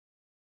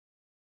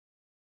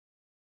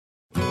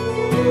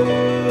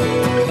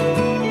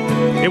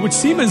would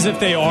seem as if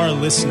they are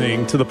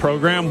listening to the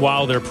program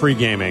while they're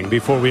pre-gaming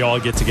before we all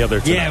get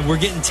together tonight. Yeah, we're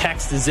getting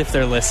texts as if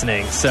they're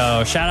listening.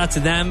 So shout out to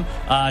them.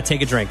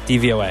 Take a drink.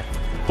 DVOA.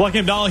 Bleck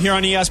Abdalla here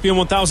on ESPN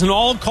 1000.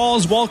 All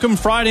calls welcome.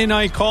 Friday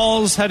night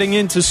calls heading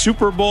into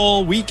Super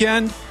Bowl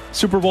weekend.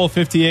 Super Bowl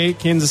 58,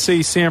 Kansas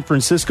City, San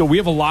Francisco. We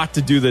have a lot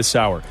to do this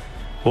hour.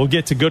 We'll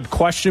get to good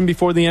question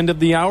before the end of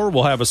the hour.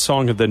 We'll have a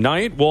song of the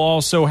night. We'll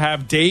also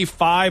have day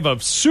 5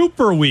 of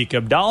Super Week.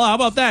 Abdalla, how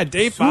about that?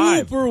 Day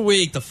 5. Super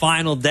Week, the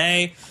final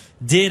day.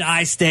 Did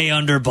I stay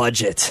under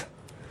budget?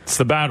 It's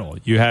the battle.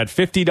 You had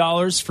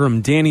 $50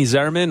 from Danny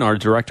Zerman, our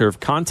director of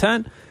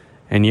content,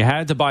 and you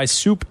had to buy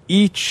soup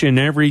each and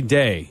every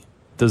day.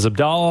 Does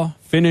Abdalla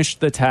finish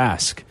the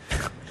task?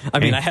 I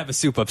have a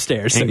soup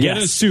upstairs. And get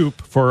a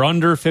soup for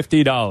under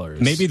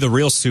 $50. Maybe the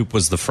real soup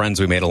was the friends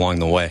we made along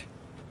the way.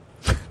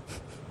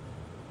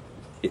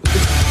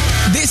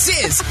 This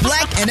is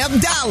Bleck and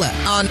Abdalla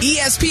on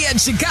ESPN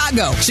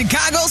Chicago,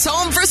 Chicago's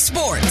home for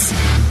sports.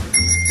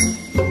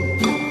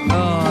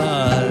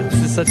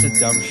 This is such a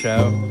dumb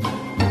show.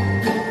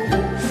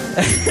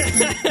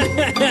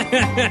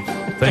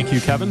 Thank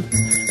you, Kevin.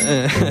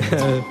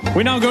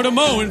 We now go to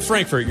Mo in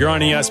Frankfurt. You're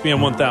on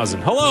ESPN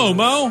 1000. Hello,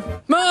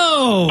 Mo.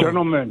 Mo!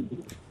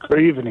 Gentlemen,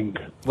 good evening.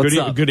 What's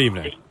up? Good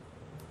evening.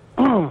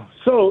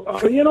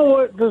 So, you know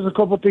what? There's a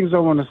couple things I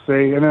want to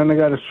say, and then I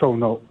got a show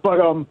note. But,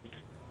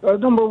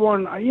 number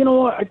one, you know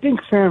what? I think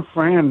San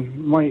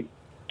Fran might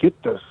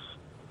get this.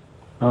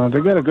 They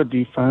got a good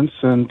defense,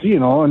 and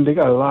they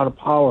got a lot of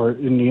power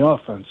in the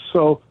offense.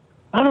 So,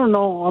 I don't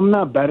know. I'm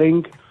not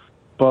betting,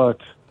 but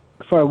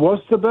if I was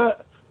to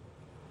bet,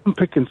 I'm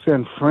picking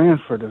San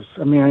Fran for this.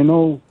 I mean, I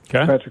know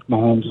Patrick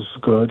Mahomes is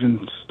good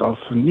and stuff,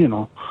 and,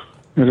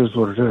 it is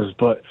what it is.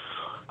 But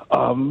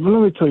let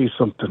me tell you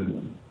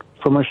something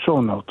for my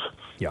show notes.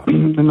 Yeah.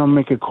 And I'll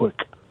make it quick.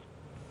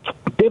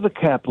 David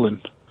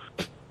Kaplan.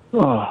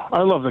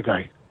 I love the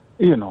guy.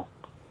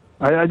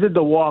 I did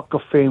the Walk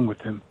of Fame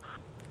with him.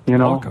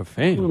 Walk of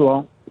Fame?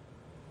 Well,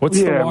 what's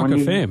the Walk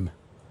of Fame?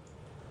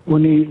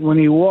 When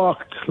he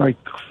walked like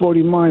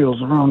 40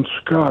 miles around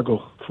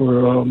Chicago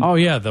for...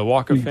 the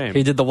Walk of Fame.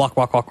 He did the walk.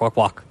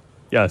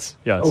 Yes.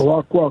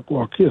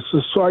 Walk. Yes,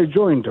 so I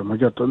joined him. I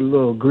got the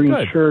little green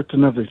shirt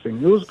and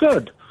everything. It was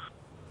good.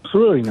 It's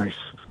really nice.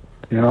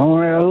 I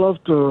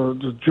love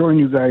to join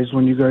you guys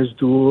when you guys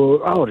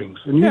do outings.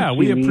 And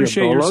we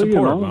appreciate your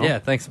support, Mo. Yeah,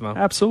 thanks, Mo.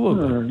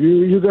 Absolutely.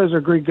 You guys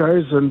are great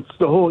guys, and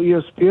the whole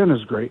ESPN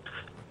is great.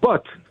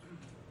 But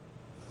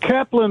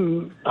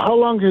Kaplan, how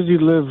long has he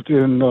lived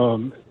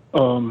in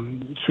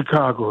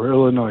Chicago or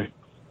Illinois?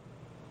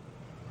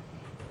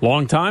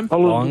 Long time?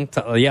 Long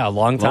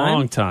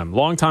time.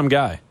 Long time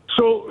guy.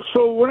 So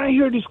when I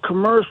hear these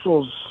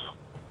commercials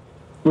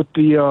with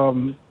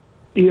the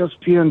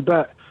ESPN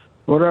bet,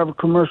 whatever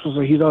commercials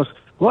that he does,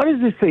 why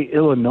does he say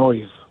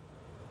Illinois?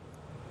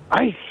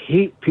 I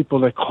hate people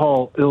that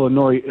call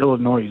Illinois.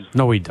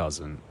 No, he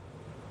doesn't.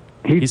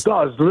 He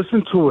does.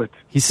 Listen to it.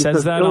 He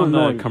says that Illinois.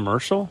 on the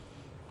commercial?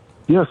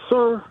 Yes,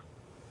 sir.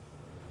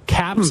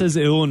 Cap says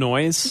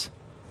Illinois?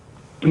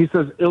 He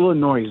says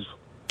Illinois.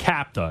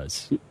 Cap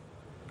does.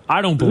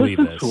 I don't believe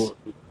listen this. To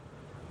it.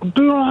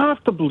 You don't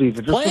have to believe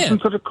it. Just listen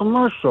to the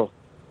commercial.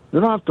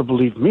 You don't have to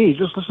believe me.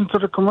 Just listen to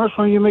the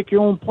commercial and you make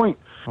your own point.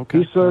 Okay.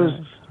 He says,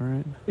 All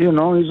right.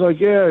 He's like,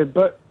 yeah,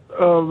 but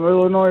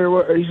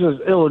Illinois, he says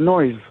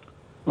Illinois.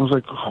 I was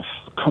like, oh,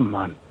 come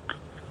on.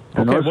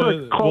 Okay,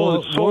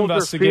 we'll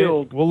investigate.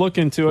 Field. We'll look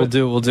into it.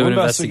 We'll do an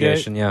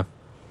investigation, yeah.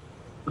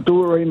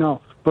 Do it right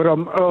now. But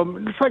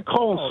it's like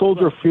calling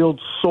Soldier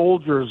Field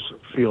Soldiers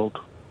Field.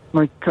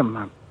 Like, come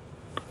on.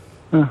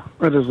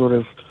 That is what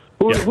it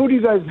is. Who do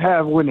you guys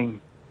have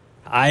winning?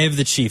 I have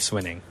the Chiefs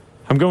winning.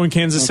 I'm going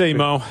Kansas City,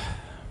 Mo.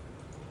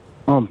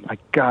 Oh, my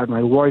God.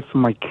 My wife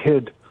and my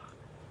kid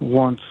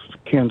wants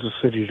Kansas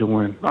City to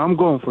win. I'm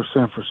going for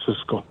San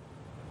Francisco.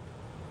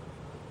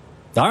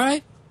 All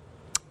right.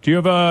 Do you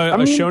have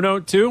a show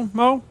note, too,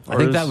 Mo? I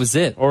think that was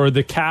it. Or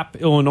the Cap,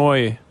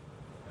 Illinois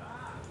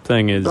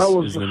thing is... That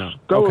was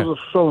a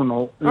show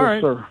note. All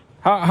right. Sir.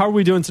 How are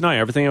we doing tonight?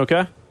 Everything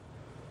okay?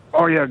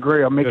 Oh, yeah,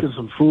 great. I'm making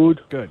some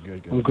food. Good.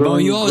 Mo,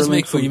 you always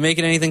make food. You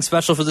making anything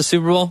special for the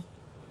Super Bowl?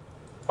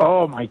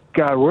 Oh, my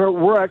God.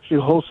 We're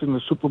actually hosting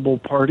the Super Bowl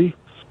party.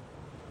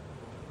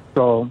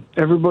 So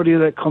everybody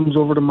that comes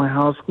over to my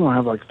house, I'm going to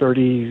have like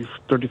 30,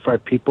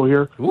 35 people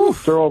here.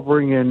 Oof. They're all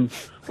bringing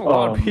a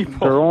lot of people.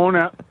 their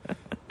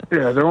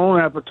own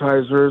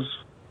appetizers.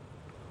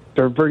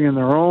 They're bringing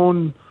their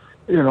own,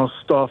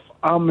 stuff.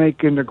 I'm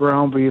making the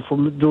ground beef.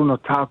 I'm doing a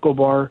taco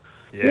bar.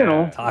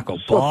 Taco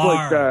stuff bar.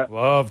 like that.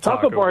 Love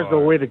taco bar is the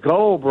way to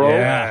go, bro.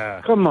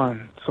 Yeah. Come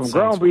on. Some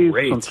Sounds ground beef,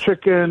 great. some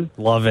chicken.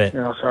 Love it.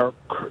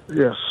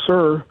 Yes,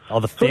 sir. All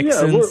the So,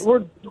 fixins.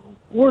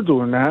 we're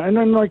doing that. And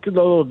then, like, the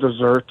little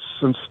desserts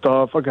and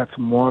stuff. I got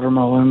some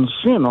watermelons,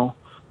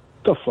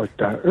 stuff like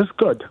that. It's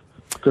good.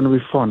 It's going to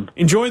be fun.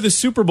 Enjoy the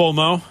Super Bowl,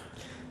 Mo.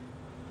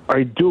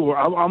 I do.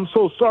 I'm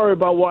so sorry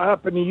about what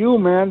happened to you,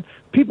 man.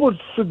 People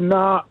should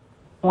not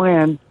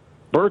plan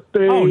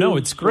birthdays. Oh no,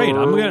 it's great.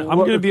 I'm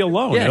gonna be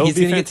alone. Yeah, It'll he's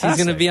be gonna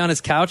fantastic. be on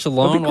his couch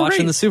alone great.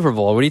 watching the Super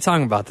Bowl. What are you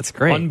talking about? That's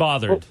great.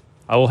 Unbothered.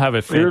 I will have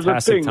a Here's the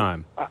fantastic thing.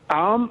 time.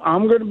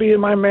 I'm going to be in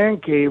my man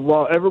cave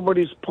while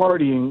everybody's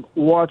partying,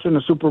 watching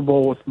the Super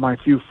Bowl with my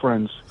few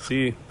friends.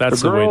 See,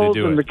 that's The the way to girls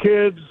do and it. the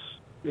kids,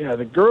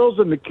 the girls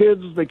and the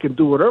kids, they can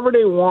do whatever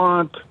they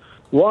want,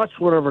 watch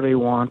whatever they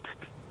want.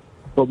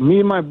 But me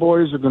and my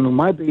boys are going to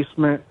my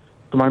basement,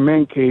 to my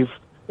man cave,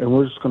 and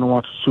we're just going to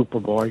watch the Super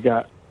Bowl. I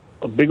got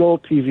a big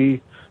old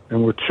TV,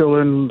 and we're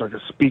chilling, like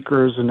the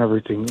speakers and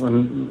everything,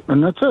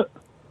 and that's it.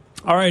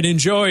 All right,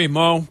 enjoy,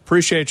 Mo.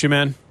 Appreciate you,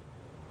 man.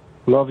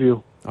 Love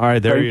you. All right,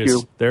 there Thank he is.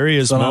 you. There he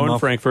is, So Mo long, in Mo.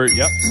 Frankfurt.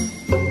 Yep.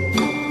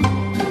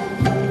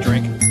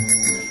 Drink.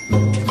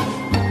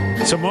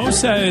 So Mo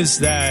says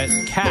that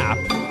Cap,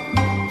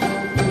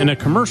 in a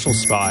commercial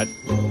spot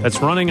that's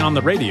running on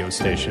the radio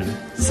station,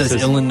 It says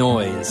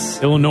Illinois.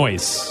 Illinois.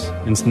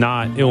 It's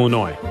not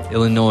Illinois.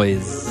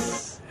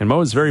 Illinois. And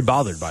Mo is very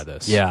bothered by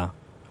this. Yeah.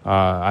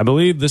 I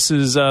believe this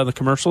is the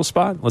commercial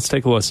spot. Let's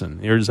take a listen.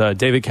 Here's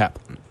David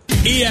Kaplan.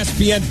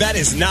 ESPN Bet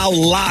is now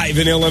live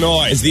in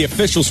Illinois. Is the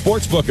official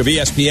sportsbook of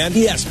ESPN.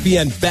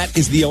 ESPN Bet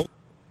is the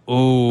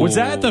Ooh. Was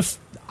that the...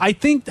 I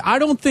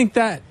don't think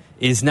that...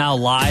 Is now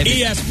live.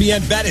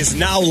 ESPN Bet is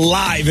now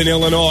live in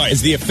Illinois.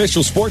 Is the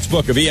official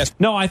sportsbook of ESPN.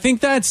 No, I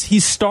think that's...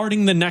 He's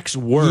starting the next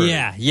word.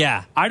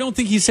 Yeah. I don't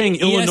think he's saying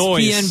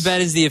Illinois. ESPN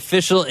Bet is the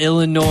official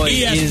Illinois.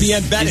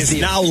 ESPN Bet is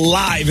now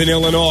live in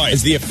Illinois.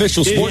 Is the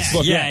official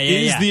sportsbook.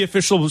 Is the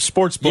official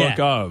sportsbook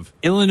of.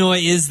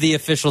 Illinois is the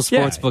official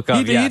sportsbook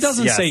of. He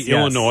doesn't say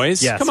Illinois.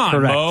 Yes, Come on,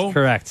 correct, Mo.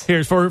 Correct.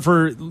 Here,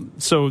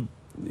 so...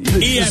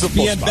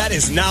 ESPN Bet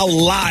is now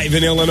live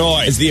in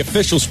Illinois. Is the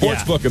official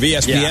sportsbook of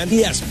ESPN.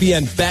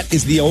 ESPN Bet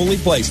is the only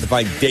place to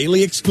find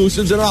daily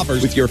exclusives and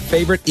offers with your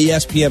favorite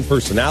ESPN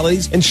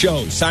personalities and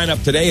shows. Sign up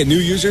today and new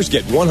users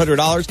get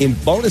 $100 in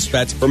bonus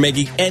bets for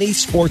making any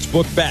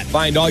sportsbook bet.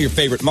 Find all your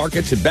favorite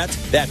markets and bets.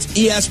 That's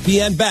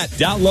ESPN Bet.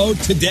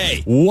 Download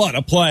today. What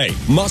a play.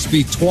 Must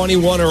be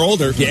 21 or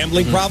older.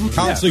 Gambling problem?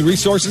 Counseling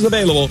resources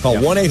available. Call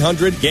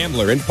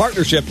 1-800-GAMBLER in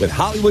partnership with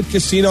Hollywood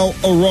Casino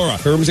Aurora.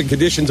 Terms and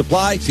conditions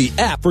apply. See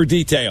app for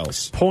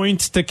details.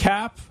 Point to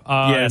Cap.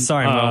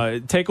 Sorry, Mo.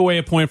 Take away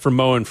a point from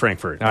Mo in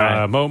Frankfurt. All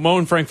right. Mo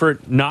in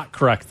Frankfurt, not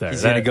correct there.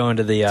 He's going to go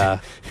into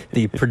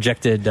the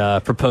projected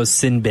proposed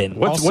sin bin.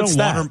 What's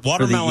that?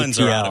 Watermelons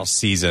For the are out EPL. of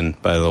season,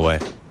 by the way.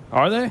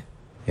 Are they?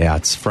 Yeah,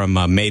 it's from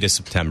May to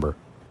September.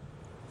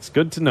 It's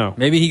good to know.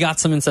 Maybe he got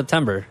some in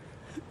September.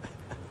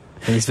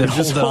 And he's been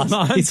Just holding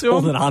on he's to 'em?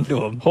 holding on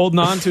to him. Holding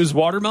on to his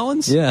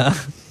watermelons? Yeah.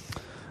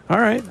 All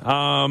right.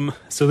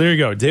 So there you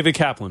go. David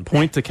Kaplan.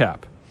 Point to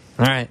Cap.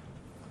 All right.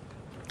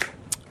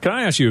 Can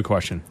I ask you a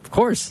question? Of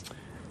course.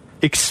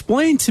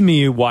 Explain to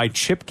me why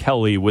Chip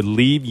Kelly would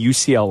leave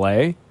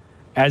UCLA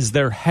as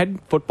their head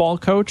football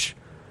coach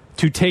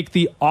to take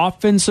the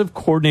offensive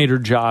coordinator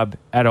job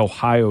at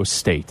Ohio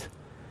State.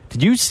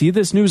 Did you see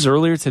this news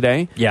earlier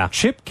today? Yeah.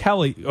 Chip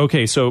Kelly.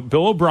 Okay, so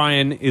Bill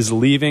O'Brien is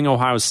leaving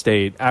Ohio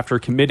State after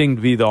committing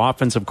to be the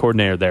offensive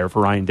coordinator there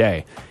for Ryan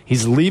Day.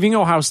 He's leaving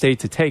Ohio State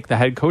to take the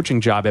head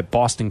coaching job at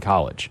Boston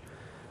College,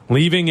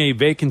 leaving a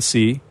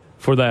vacancy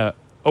for the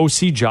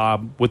OC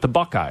job with the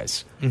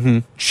Buckeyes. Mm-hmm.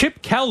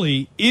 Chip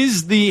Kelly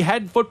is the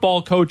head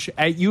football coach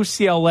at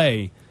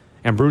UCLA,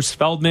 and Bruce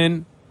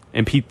Feldman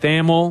and Pete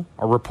Thamel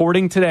are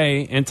reporting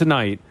today and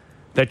tonight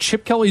that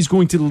Chip Kelly is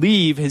going to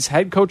leave his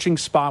head coaching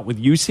spot with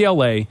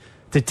UCLA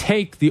to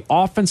take the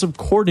offensive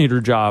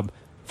coordinator job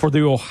for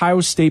the Ohio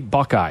State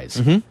Buckeyes.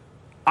 Mm-hmm.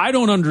 I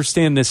don't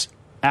understand this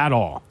at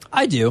all.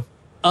 I do.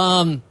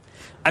 I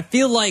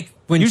feel like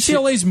when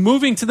UCLA's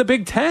moving to the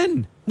Big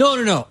Ten.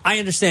 No. I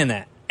understand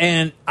that.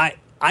 And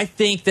I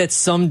think that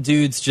some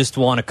dudes just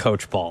want to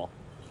coach ball,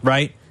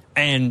 right?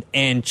 And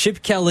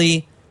Chip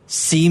Kelly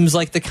seems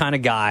like the kind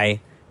of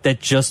guy that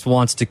just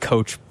wants to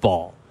coach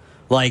ball.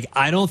 Like,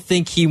 I don't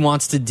think he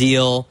wants to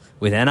deal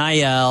with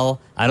NIL.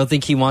 I don't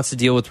think he wants to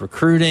deal with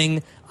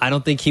recruiting. I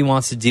don't think he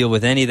wants to deal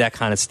with any of that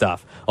kind of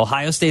stuff.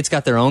 Ohio State's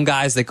got their own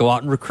guys that go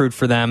out and recruit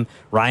for them.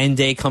 Ryan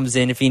Day comes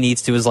in if he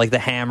needs to as like the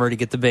hammer to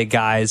get the big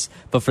guys.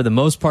 But for the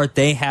most part,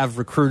 they have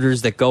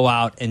recruiters that go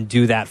out and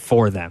do that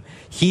for them.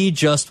 He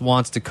just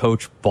wants to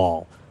coach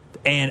ball.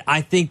 And I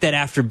think that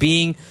after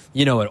being,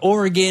 at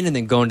Oregon and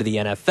then going to the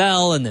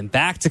NFL and then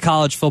back to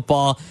college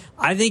football,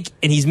 I think,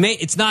 and he's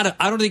made,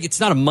 I don't think it's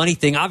not a money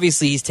thing.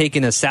 Obviously, he's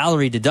taken a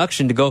salary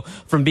deduction to go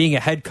from being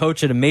a head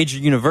coach at a major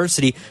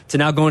university to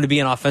now going to be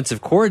an offensive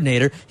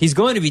coordinator. He's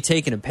going to be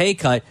taking a pay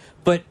cut,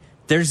 but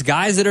there's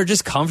guys that are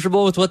just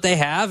comfortable with what they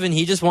have, and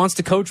he just wants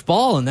to coach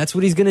ball, and that's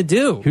what he's going to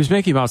do. He was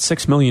making about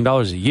 $6 million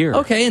a year.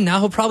 Okay, and now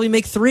he'll probably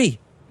make $3 million.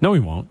 No, he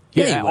won't.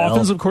 Yeah, he will.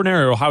 Offensive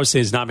coordinator at Ohio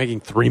State is not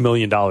making $3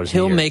 million a year.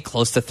 He'll make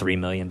close to $3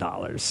 million.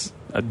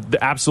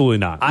 Absolutely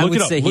not. I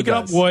would say he look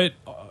does. up what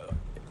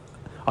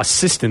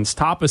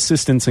top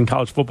assistants in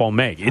college football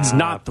make. It's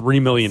not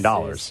 $3 million.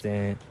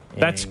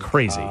 That's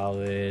crazy.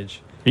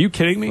 College Are you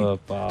kidding me?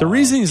 football The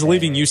reason he's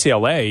leaving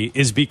UCLA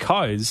is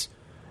because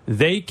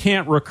they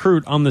can't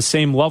recruit on the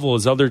same level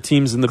as other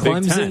teams in the Big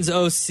Ten. Clemson's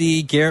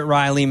OC, Garrett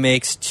Riley,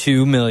 makes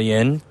 $2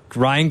 million.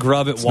 Ryan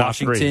Grubb at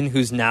Washington,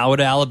 who's now at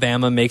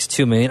Alabama, makes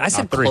 $2 million. I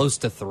said close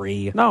to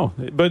 $3 million. No,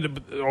 but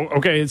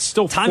okay, it's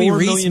still Tommy $4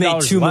 Rees million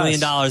made $2 million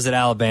less. at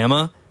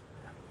Alabama.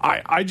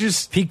 I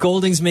just Pete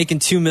Golding's making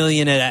 $2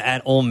 million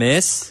at Ole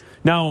Miss.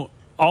 Now,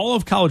 all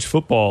of college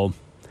football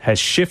has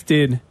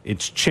shifted.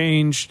 It's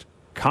changed.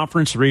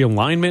 Conference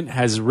realignment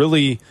has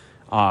really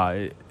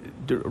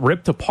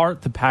ripped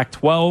apart the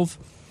Pac-12.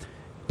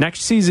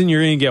 Next season,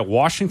 you're going to get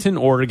Washington,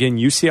 Oregon,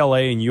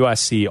 UCLA, and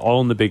USC all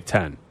in the Big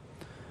Ten.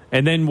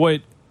 And then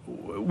what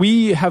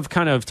we have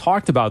kind of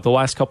talked about the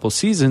last couple of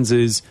seasons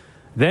is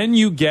then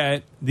you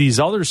get these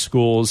other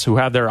schools who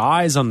have their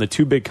eyes on the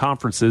two big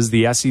conferences,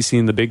 the SEC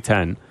and the Big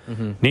Ten,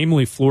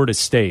 namely Florida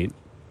State,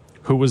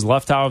 who was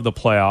left out of the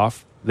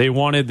playoff. They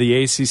wanted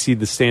the ACC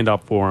to stand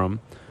up for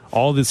them.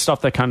 All this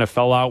stuff that kind of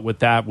fell out with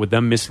that, with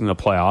them missing the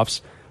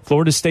playoffs.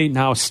 Florida State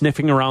now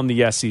sniffing around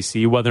the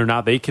SEC, whether or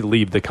not they could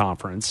leave the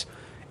conference.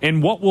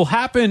 And what will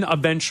happen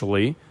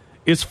eventually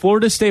is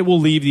Florida State will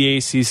leave the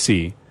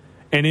ACC,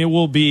 and it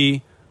will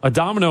be a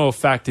domino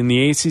effect in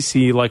the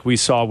ACC like we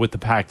saw with the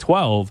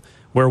Pac-12,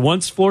 where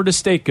once Florida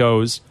State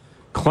goes,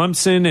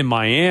 Clemson and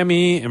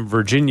Miami and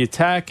Virginia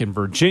Tech and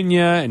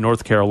Virginia and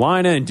North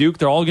Carolina and Duke,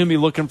 they're all going to be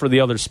looking for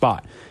the other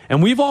spot.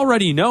 And we've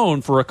already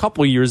known for a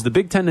couple of years the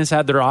Big Ten has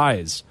had their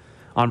eyes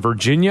on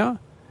Virginia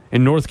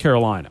and North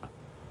Carolina.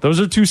 Those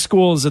are two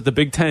schools that the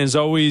Big Ten has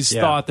always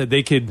thought that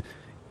they could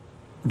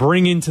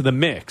bring into the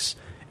mix.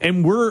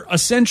 And we're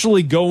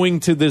essentially going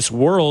to this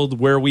world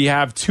where we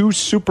have two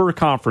super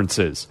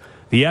conferences,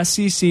 the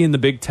SEC and the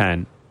Big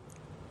Ten.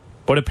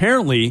 But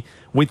apparently,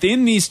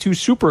 within these two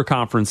super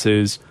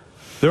conferences,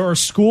 there are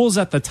schools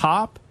at the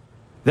top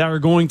that are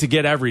going to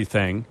get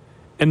everything.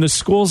 And the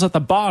schools at the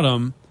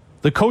bottom,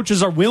 the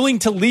coaches are willing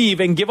to leave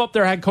and give up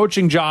their head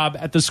coaching job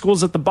at the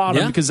schools at the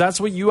bottom because that's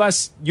what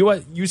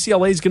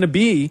UCLA is going to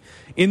be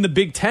in the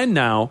Big Ten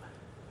now,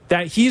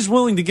 that he's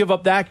willing to give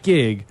up that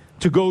gig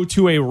to go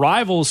to a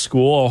rival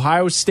school,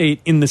 Ohio State,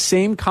 in the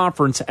same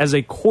conference as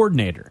a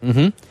coordinator.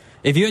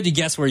 If you had to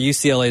guess where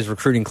UCLA's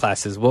recruiting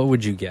class is, what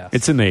would you guess?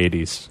 It's in the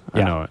 80s.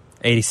 I know it.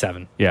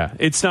 87. Yeah,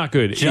 it's not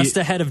good. Just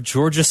ahead of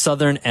Georgia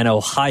Southern and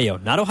Ohio.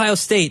 Not Ohio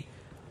State,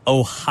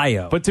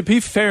 Ohio. But to be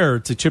fair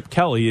to Chip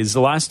Kelly, is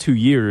the last 2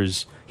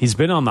 years, he's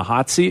been on the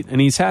hot seat, and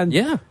he's had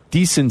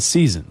decent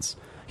seasons.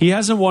 He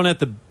hasn't won at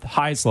the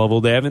highest level.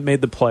 They haven't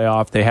made the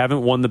playoff. They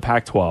haven't won the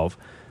Pac-12.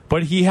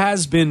 But he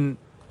has been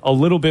a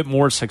little bit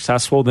more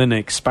successful than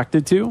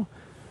expected to.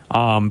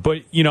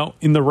 But, you know,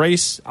 in the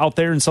race out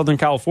there in Southern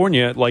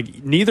California,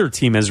 like, neither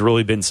team has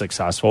really been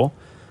successful.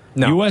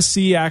 No.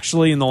 USC,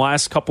 actually, in the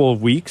last couple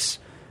of weeks,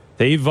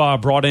 they've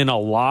brought in a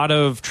lot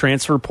of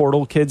transfer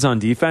portal kids on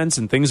defense,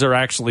 and things are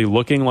actually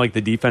looking like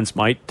the defense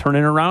might turn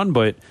it around.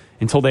 But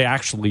until they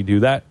actually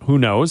do that, who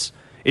knows?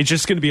 It's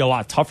just going to be a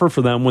lot tougher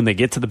for them when they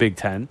get to the Big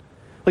Ten.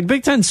 Like,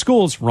 Big Ten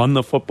schools run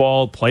the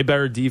football, play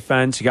better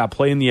defense. You got to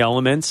play in the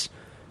elements.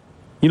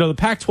 You know, the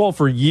Pac-12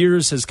 for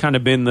years has kind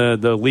of been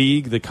the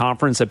league, the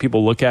conference that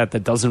people look at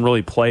that doesn't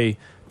really play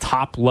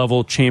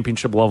top-level,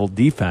 championship-level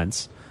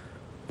defense.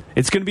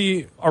 It's going to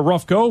be a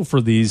rough go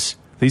for these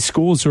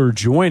schools who are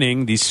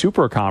joining these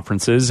super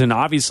conferences, and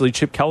obviously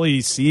Chip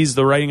Kelly sees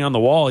the writing on the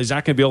wall. He's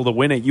not going to be able to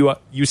win at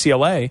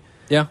UCLA.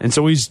 Yeah. And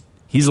so he's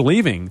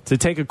leaving to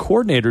take a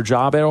coordinator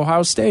job at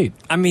Ohio State.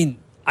 I mean,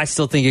 I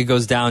still think it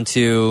goes down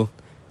to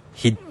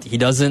he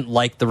doesn't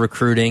like the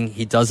recruiting.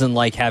 He doesn't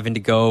like having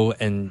to go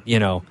and, you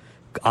know,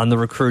 on the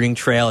recruiting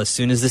trail as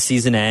soon as the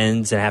season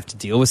ends and have to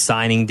deal with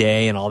signing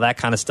day and all that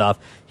kind of stuff.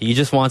 He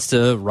just wants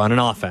to run an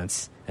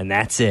offense, and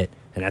that's it.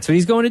 And that's what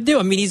he's going to do.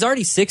 I mean, he's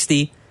already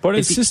 60. But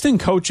assistant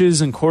coaches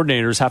and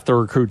coordinators have to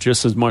recruit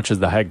just as much as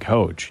the head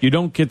coach. You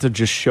don't get to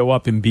just show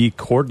up and be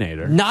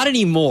coordinator. Not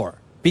anymore,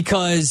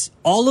 because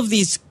all of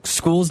these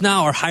schools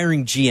now are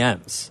hiring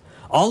GMs.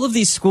 All of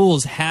these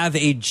schools have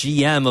a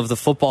GM of the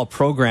football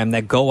program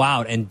that go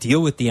out and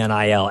deal with the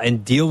NIL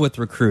and deal with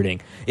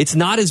recruiting. It's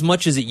not as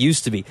much as it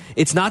used to be.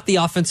 It's not the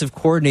offensive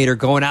coordinator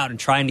going out and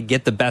trying to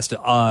get the best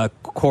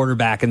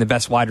quarterback and the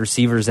best wide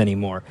receivers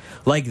anymore.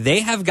 Like, they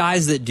have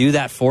guys that do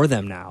that for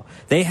them now.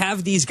 They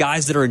have these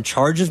guys that are in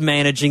charge of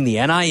managing the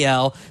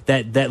NIL,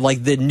 that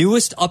like the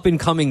newest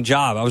up-and-coming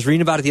job. I was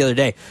reading about it the other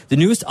day. The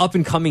newest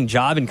up-and-coming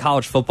job in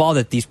college football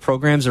that these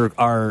programs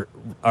are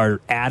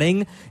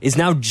adding is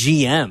now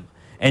GM.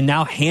 And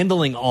now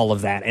handling all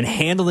of that and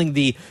handling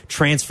the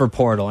transfer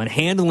portal and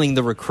handling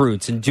the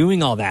recruits and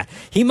doing all that.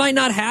 He might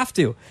not have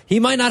to. He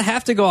might not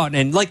have to go out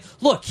and, like,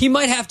 look, he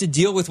might have to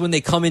deal with when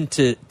they come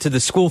into the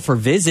school for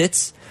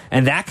visits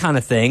and that kind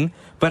of thing.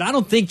 But I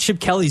don't think Chip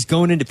Kelly's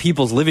going into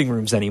people's living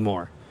rooms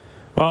anymore.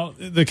 Well,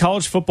 the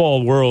college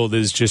football world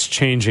is just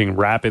changing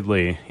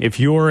rapidly. If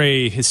you're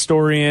a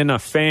historian, a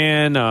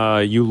fan,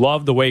 you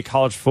love the way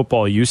college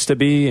football used to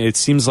be, it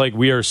seems like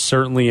we are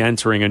certainly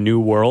entering a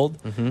new world.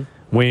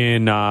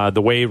 When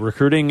the way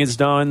recruiting is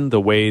done,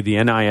 the way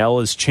the NIL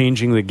is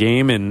changing the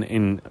game,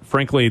 and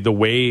frankly, the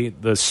way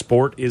the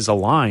sport is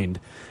aligned.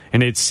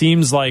 And it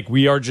seems like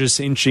we are just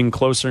inching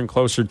closer and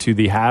closer to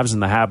the haves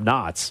and the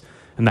have-nots.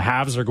 And the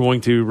haves are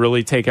going to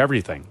really take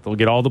everything. They'll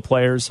get all the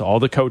players, all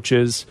the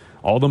coaches,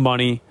 all the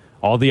money,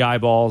 all the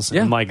eyeballs.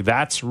 Yeah. And like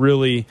that's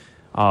really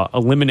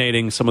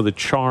eliminating some of the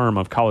charm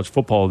of college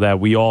football that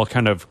we all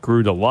kind of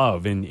grew to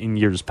love in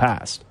years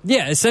past.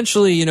 Yeah,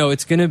 essentially,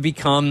 it's going to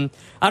become,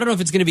 I don't know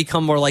if it's going to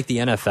become more like the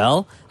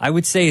NFL. I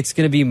would say it's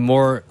going to be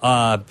more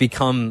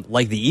become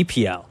like the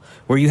EPL,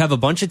 where you have a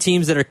bunch of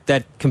teams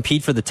that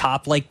compete for the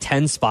top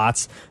 10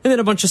 spots, and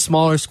then a bunch of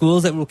smaller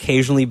schools that will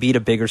occasionally beat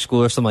a bigger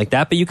school or something like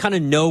that. But you kind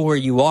of know where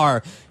you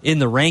are in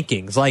the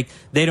rankings. Like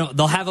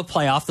they'll have a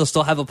playoff, they'll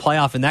still have a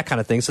playoff and that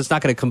kind of thing. So it's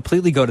not going to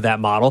completely go to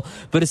that model.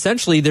 But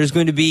essentially, there's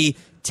going to be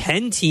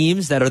 10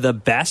 teams that are the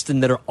best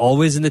and that are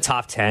always in the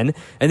top 10,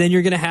 and then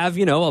you're going to have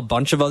a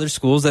bunch of other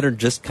schools that are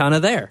just kind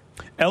of there.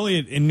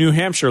 Elliot in New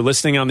Hampshire,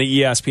 listening on the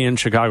ESPN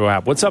Chicago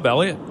app. What's up,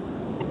 Elliot?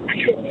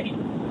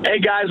 Hey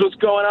guys, what's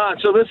going on?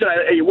 So listen,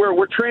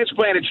 we're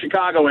transplanted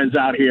Chicagoans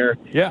out here.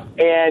 Yeah.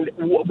 And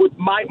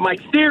my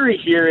theory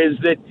here is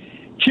that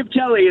Chip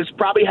Kelly has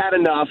probably had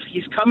enough.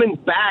 He's coming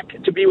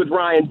back to be with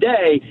Ryan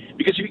Day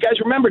because if you guys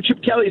remember,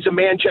 Chip Kelly's a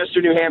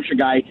Manchester, New Hampshire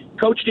guy,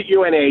 coached at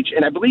UNH,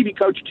 and I believe he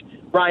coached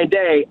Ryan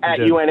Day at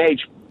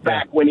UNH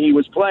back when he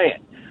was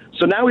playing.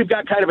 So now we've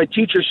got kind of a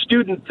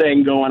teacher-student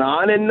thing going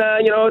on, and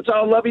it's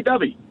all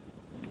lovey-dovey.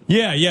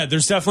 Yeah,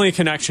 there's definitely a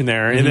connection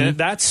there, and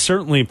that's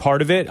certainly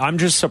part of it. I'm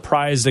just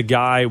surprised a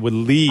guy would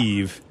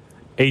leave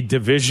a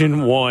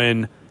Division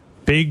I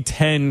Big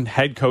Ten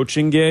head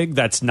coaching gig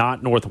that's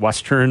not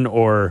Northwestern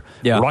or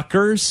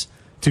Rutgers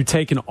to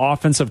take an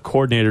offensive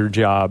coordinator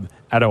job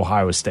at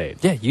Ohio State.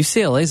 Yeah,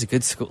 UCLA is a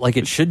good school. Like,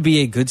 it should be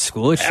a good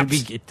school.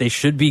 They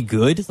should be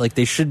good. Like,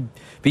 they should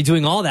be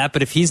doing all that.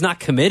 But if he's not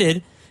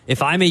committed,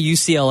 if I'm a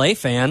UCLA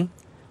fan,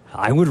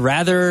 I would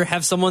rather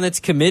have someone that's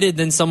committed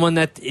than someone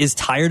that is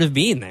tired of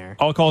being there.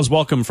 All calls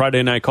welcome.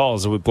 Friday Night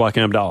Calls with Bleck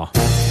Abdalla.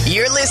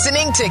 You're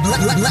listening to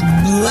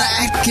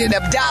Bleck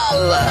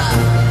Abdalla.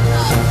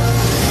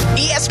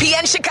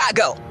 ESPN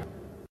Chicago.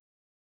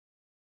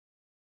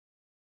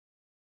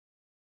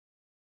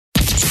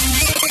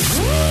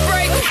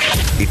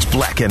 It's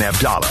Bleck and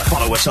Abdalla.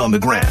 Follow us on the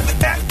gram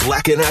at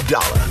Bleck and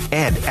Abdalla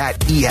and at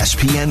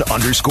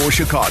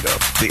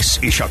ESPN_Chicago.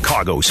 This is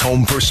Chicago's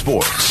home for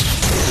sports.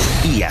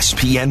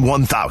 ESPN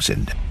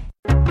 1000.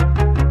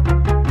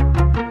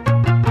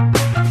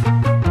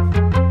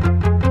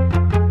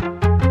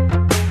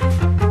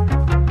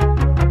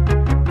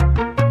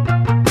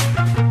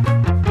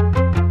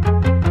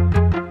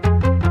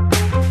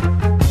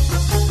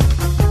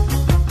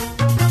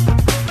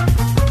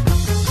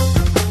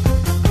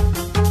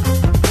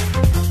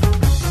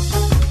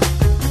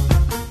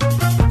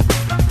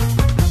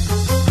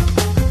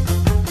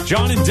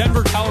 John in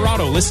Denver,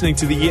 Colorado, listening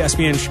to the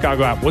ESPN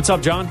Chicago app. What's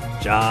up, John?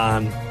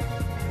 John.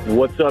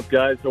 What's up,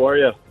 guys? How are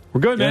you?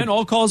 We're good, man.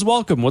 All calls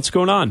welcome. What's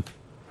going on?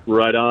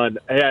 Right on.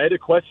 Hey, I had a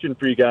question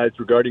for you guys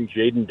regarding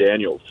Jaden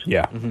Daniels.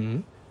 Yeah.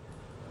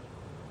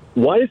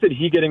 Why isn't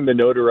he getting the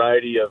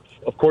notoriety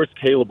of course,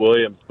 Caleb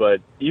Williams, but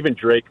even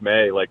Drake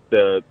May? Like,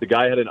 the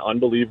guy had an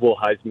unbelievable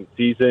Heisman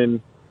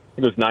season. I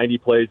think it was 90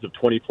 plays of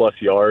 20-plus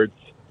yards.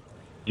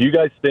 Do you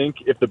guys think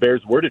if the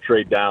Bears were to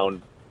trade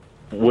down,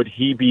 would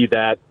he be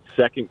that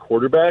second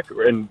quarterback,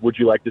 and would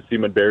you like to see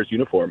him in Bears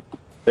uniform?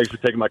 Thanks for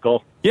taking my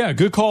call. Yeah,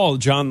 good call,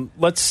 John.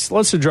 Let's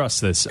address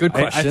this. Good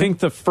question. I think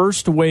the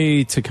first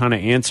way to kind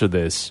of answer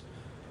this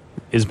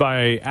is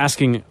by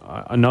asking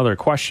another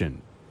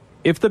question.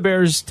 If the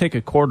Bears take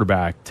a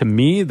quarterback, to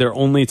me, they're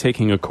only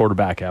taking a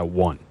quarterback at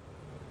 1.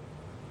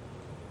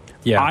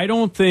 Yeah. I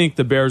don't think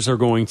the Bears are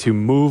going to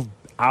move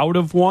out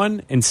of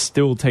 1 and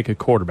still take a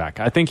quarterback.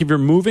 I think if you're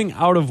moving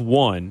out of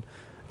 1,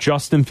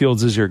 Justin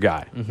Fields is your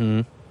guy.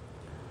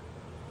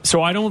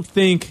 So I don't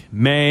think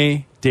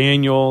May,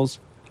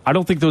 Daniels, I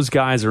don't think those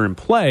guys are in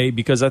play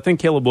because I think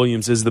Caleb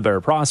Williams is the better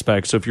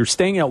prospect. So if you're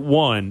staying at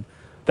 1,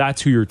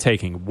 that's who you're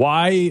taking.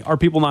 Why are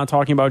people not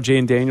talking about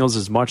Jaden Daniels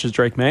as much as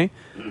Drake May?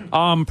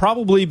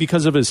 Probably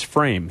because of his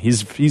frame.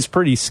 He's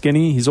pretty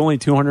skinny. He's only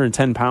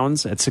 210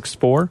 pounds at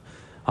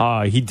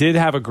 6'4". He did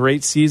have a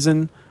great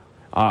season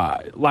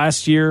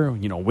last year.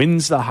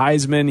 Wins the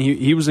Heisman.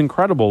 He was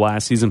incredible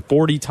last season.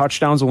 40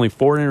 touchdowns, only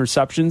 4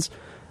 interceptions.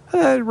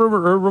 It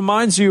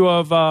reminds you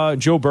of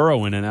Joe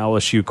Burrow in an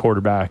LSU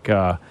quarterback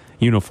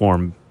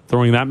uniform,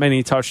 throwing that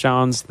many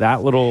touchdowns,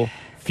 that little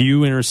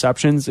few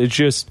interceptions. It's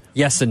just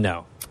yes and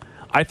no.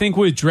 I think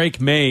with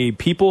Drake May,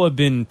 people have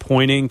been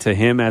pointing to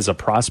him as a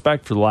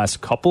prospect for the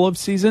last couple of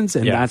seasons,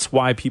 and that's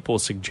why people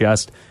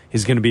suggest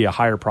he's going to be a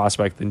higher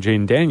prospect than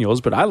Jaden Daniels.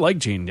 But I like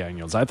Jaden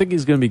Daniels. I think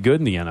he's going to be good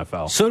in the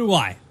NFL. So do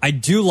I. I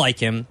do like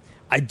him.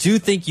 I do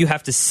think you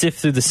have to sift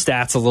through the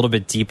stats a little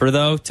bit deeper,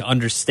 though, to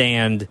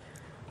understand.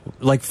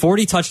 Like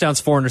 40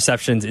 touchdowns, 4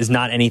 interceptions is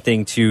not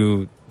anything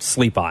to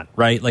sleep on,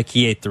 right? Like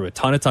he threw a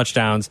ton of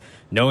touchdowns,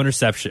 no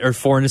interception or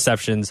 4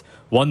 interceptions,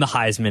 won the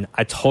Heisman.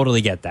 I totally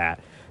get that.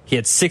 He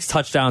had 6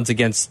 touchdowns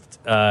against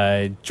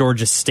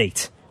Georgia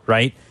State,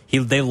 right?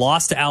 They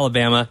lost to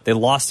Alabama, they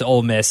lost to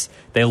Ole Miss,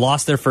 they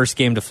lost their first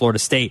game to Florida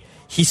State.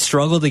 He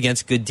struggled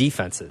against good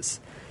defenses.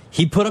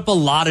 he put up a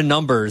lot of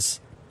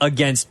numbers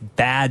against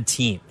bad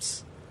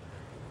teams.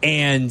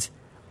 And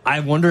I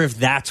wonder if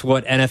that's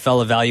what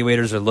NFL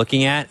evaluators are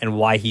looking at and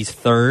why he's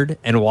third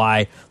and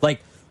why,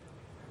 like,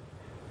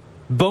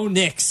 Bo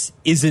Nix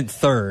isn't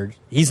third.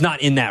 He's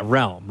not in that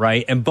realm,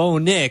 right? And Bo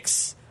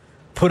Nix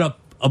put up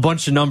a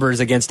bunch of numbers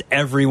against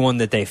everyone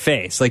that they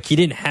face. Like, he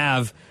didn't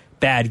have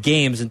bad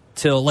games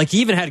until, like, he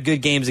even had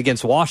good games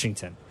against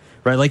Washington,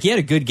 right? Like, he had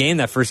a good game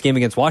that first game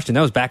against Washington.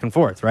 That was back and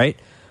forth, right?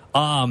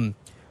 But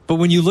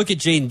when you look at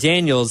Jaden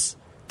Daniels,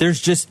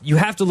 you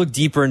have to look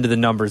deeper into the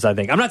numbers, I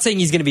think. I'm not saying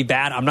he's going to be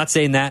bad. I'm not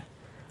saying that.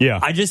 Yeah.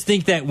 I just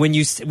think that when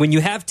you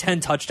have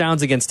 10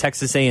 touchdowns against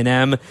Texas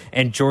A&M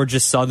and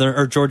Georgia Southern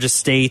or Georgia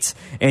State,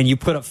 and you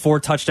put up 4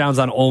 touchdowns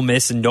on Ole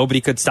Miss and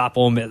nobody could stop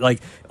Ole Miss, like,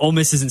 Ole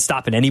Miss isn't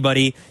stopping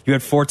anybody. You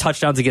had 4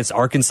 touchdowns against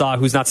Arkansas,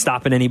 who's not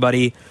stopping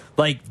anybody.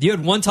 Like, you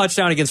had 1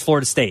 touchdown against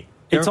Florida State.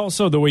 It's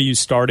also the way you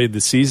started the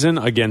season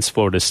against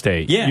Florida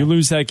State. Yeah. You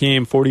lose that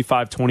game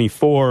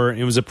 45-24.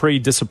 It was a pretty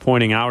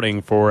disappointing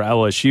outing for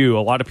LSU.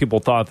 A lot of people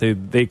thought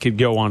they could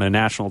go on a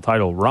national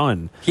title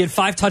run. He had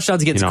 5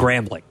 touchdowns against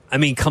Grambling. I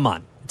mean, come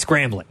on. It's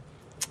Grambling.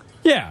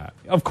 Yeah,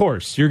 of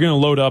course. You're going to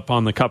load up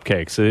on the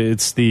cupcakes.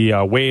 It's the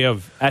way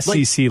of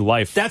SEC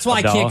life. That's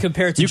why Abdalla. I can't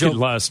compare it to You could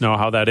let us know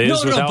how that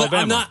is with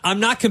Alabama. But I'm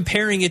not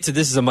comparing it to,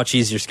 this is a much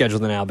easier schedule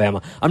than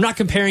Alabama. I'm not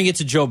comparing it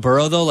to Joe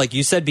Burrow, though, like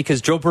you said,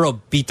 because Joe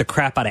Burrow beat the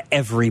crap out of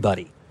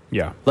everybody.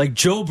 Yeah. Like,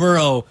 Joe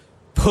Burrow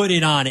put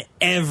it on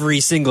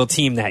every single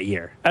team that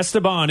year.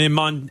 Esteban in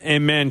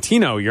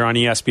Mantino, you're on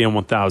ESPN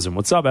 1000.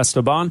 What's up,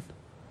 Esteban?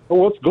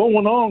 What's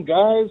going on,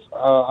 guys?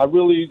 I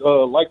really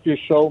like your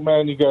show,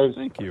 man. You guys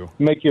Thank you.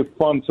 Make it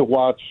fun to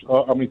watch,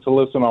 to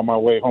listen on my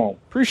way home.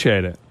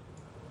 Appreciate it.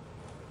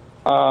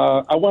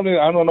 I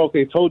don't know if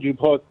they told you,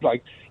 but,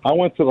 like, I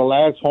went to the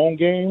last home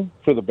game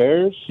for the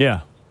Bears.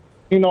 Yeah.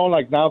 You know,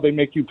 like, now they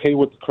make you pay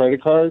with the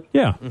credit card.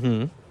 Yeah.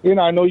 Mm-hmm. You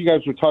know, I know you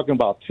guys were talking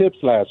about tips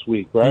last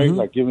week, right? Mm-hmm.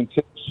 Like, giving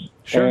tips.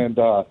 Sure. And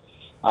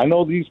I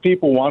know these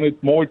people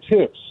wanted more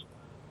tips.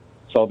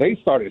 So they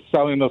started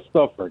selling us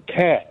stuff for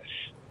cash.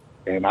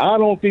 And I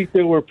don't think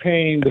they were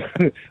paying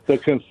the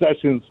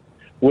concessions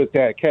with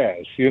that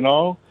cash, you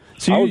know?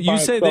 So you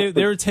say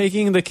they were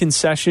taking the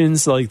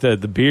concessions, like the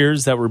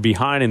beers that were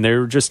behind, and they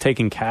were just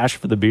taking cash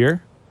for the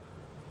beer?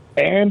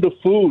 And the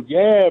food,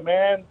 yeah,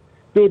 man.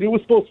 Dude, it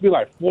was supposed to be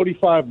like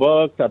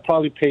 $45. I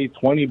probably paid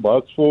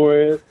 $20 for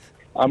it.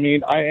 I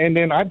mean, and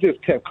then I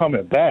just kept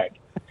coming back.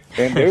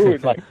 And they were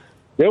like,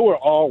 they were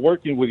all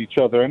working with each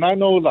other. And I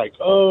know, like,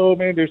 oh,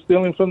 man, they're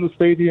stealing from the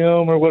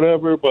stadium or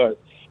whatever, but...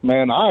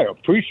 Man, I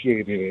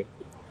appreciated it.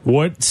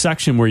 What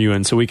section were you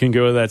in so we can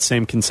go to that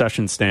same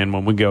concession stand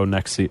when we go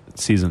next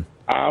season?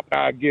 I'm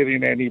not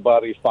getting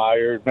anybody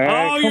fired, man.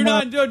 Oh, you're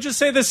not? Just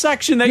say the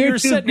section that you're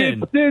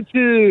sitting in.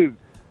 Stitches.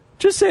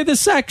 Just say the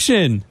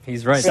section.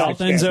 He's right.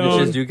 South end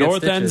zone,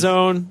 north end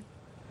zone.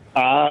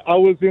 I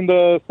was in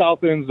the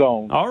south end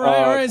zone. All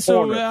right.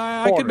 So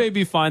I could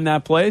maybe find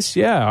that place.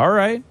 Yeah, all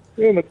right.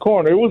 In the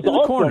corner. It was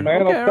awesome,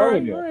 man. Okay, I'm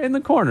telling you. All right, in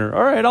the corner.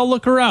 All right, I'll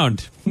look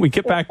around. We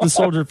get back to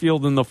Soldier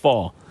Field in the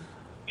fall.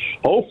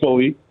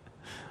 Hopefully.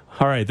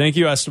 All right. Thank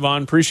you,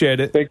 Esteban. Appreciate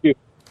it. Thank you.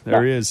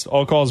 There he is.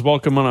 All calls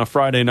welcome on a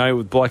Friday night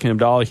with Bleck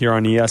Abdalla here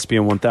on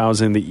ESPN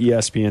 1000, the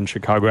ESPN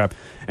Chicago app.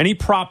 Any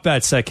prop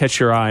bets that catch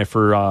your eye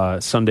for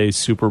Sunday's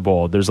Super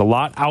Bowl? There's a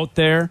lot out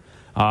there.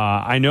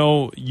 I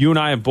know you and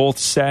I have both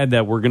said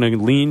that we're going to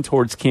lean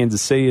towards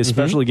Kansas City,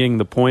 especially getting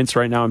the points.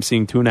 Right now I'm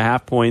seeing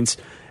 2.5 points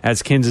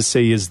as Kansas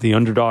City is the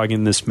underdog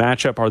in this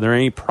matchup. Are there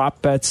any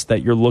prop bets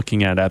that you're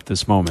looking at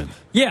this moment?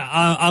 Yeah,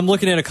 I'm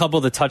looking at a couple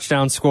of the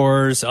touchdown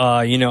scores.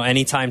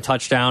 Anytime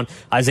touchdown.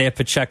 Isaiah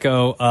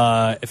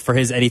Pacheco for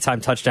his anytime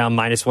touchdown,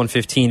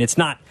 -115. It's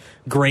not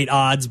great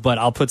odds, but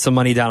I'll put some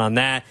money down on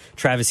that.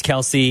 Travis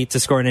Kelce to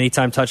score an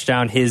anytime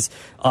touchdown.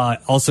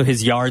 Also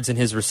his yards and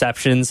his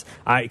receptions,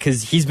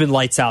 because he's been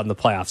lights out in the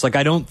playoffs. Like,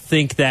 I don't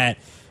think that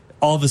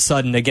all of a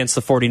sudden against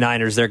the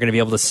 49ers they're going to be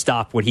able to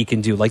stop what he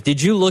can do. Like,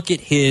 did you look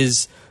at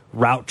his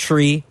route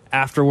tree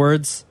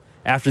afterwards,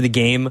 after the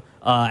game,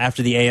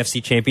 after the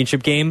AFC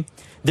Championship game?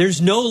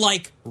 There's no,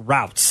 like,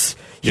 routes.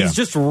 He's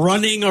just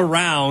running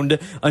around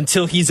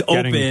until he's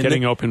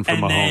getting open for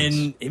Mahomes.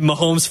 And then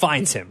Mahomes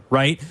finds him,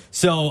 right?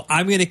 So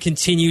I'm going to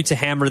continue to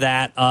hammer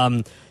that.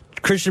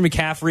 Christian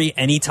McCaffrey,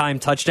 anytime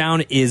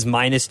touchdown, is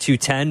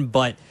 -210,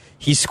 but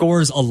he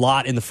scores a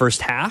lot in the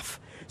first half.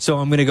 So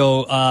I'm going to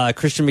go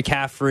Christian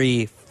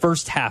McCaffrey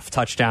first half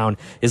touchdown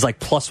is like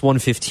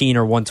 +115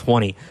 or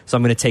 120. So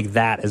I'm going to take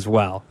that as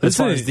well. As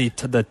far as the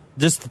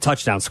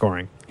touchdown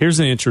scoring. Here's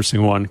an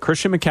interesting one.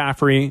 Christian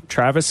McCaffrey,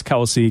 Travis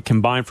Kelce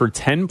combined for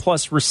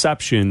 10+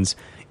 receptions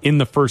in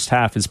the first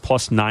half is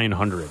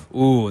 +900.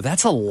 Ooh,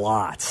 that's a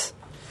lot.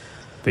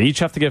 They each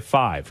have to get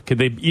 5. Could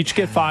they each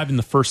get 5 in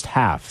the first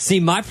half? See,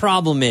 my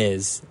problem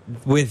is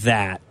with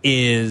that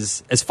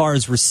is, as far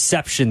as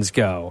receptions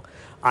go,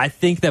 I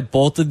think that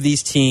both of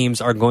these teams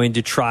are going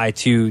to try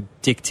to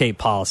dictate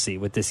policy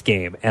with this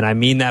game. And I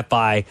mean that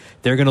by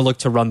they're going to look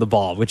to run the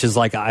ball, which is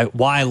why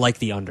I like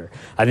the under.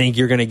 I think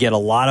you're going to get a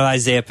lot of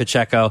Isaiah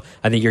Pacheco.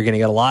 I think you're going to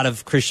get a lot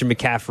of Christian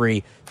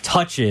McCaffrey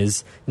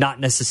touches, not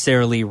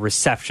necessarily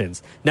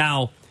receptions.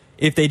 Now,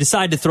 if they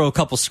decide to throw a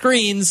couple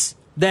screens,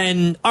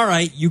 then all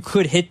right, you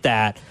could hit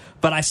that.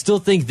 But I still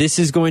think this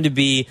is going to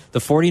be the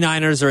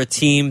 49ers are a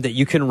team that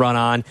you can run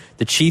on.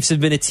 The Chiefs have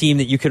been a team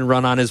that you can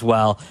run on as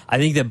well. I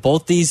think that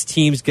both these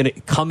teams going to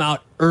come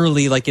out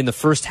early, like in the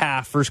first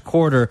half, first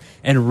quarter,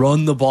 and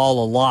run the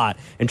ball a lot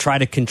and try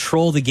to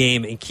control the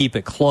game and keep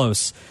it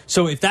close.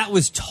 So if that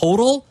was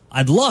total,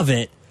 I'd love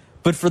it.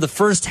 But for the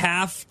first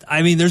half,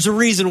 I mean, there's a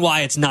reason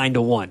why it's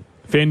 9-1.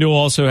 FanDuel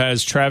also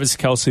has Travis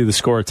Kelce to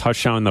score a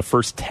touchdown in the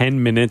first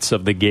 10 minutes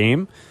of the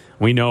game.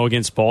 We know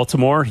against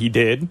Baltimore, he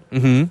did.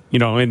 Mm-hmm. You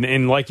know,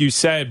 and like you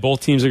said,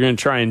 both teams are going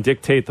to try and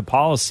dictate the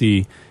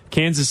policy.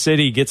 Kansas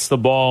City gets the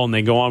ball, and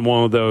they go on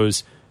one of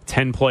those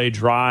 10-play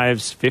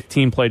drives,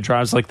 15-play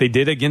drives like they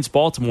did against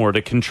Baltimore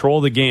to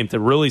control the game, to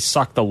really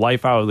suck the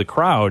life out of the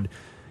crowd.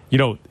 You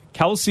know,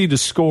 Kelce to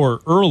score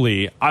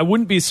early, I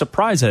wouldn't be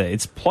surprised at it.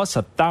 It's plus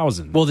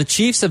 1,000. Well, the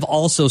Chiefs have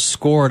also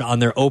scored on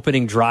their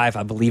opening drive,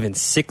 I believe, in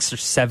 6 or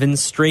 7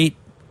 straight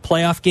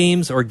playoff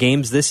games or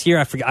games this year.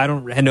 I forget. I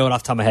don't know it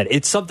off the top of my head.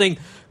 It's something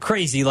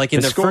crazy. Like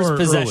in their first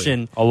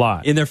possession, a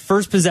lot. In their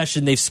first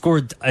possession, they've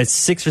scored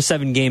 6 or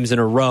 7 games in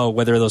a row,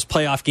 whether those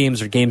playoff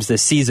games or games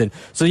this season.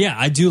 So yeah,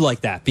 I do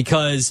like that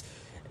because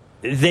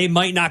they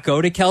might not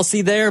go to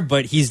Kelce there,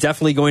 but he's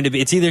definitely going to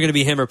be. It's either going to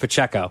be him or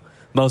Pacheco,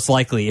 most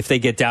likely, if they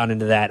get down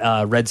into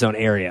that red zone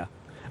area.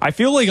 I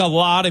feel like a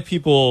lot of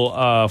people,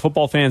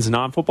 football fans and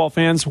non-football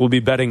fans, will be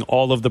betting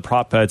all of the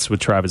prop bets with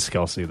Travis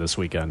Kelce this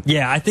weekend.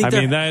 Yeah, I think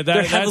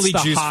they're heavily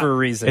juiced for a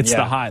reason. It's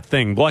the hot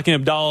thing. Bleck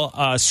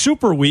Abdalla,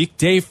 Super Week,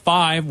 Day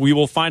 5. We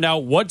will find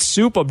out what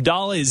soup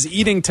Abdalla is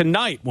eating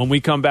tonight when we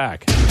come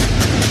back.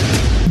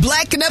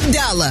 Bleck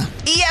Abdalla,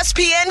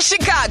 ESPN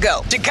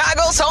Chicago,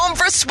 Chicago's home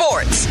for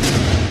sports.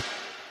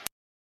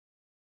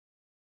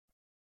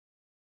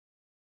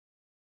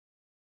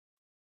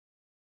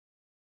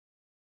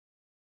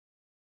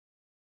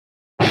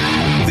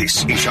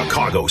 This is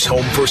Chicago's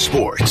home for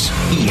sports.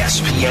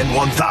 ESPN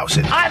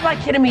 1000. I'd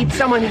like you to meet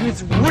someone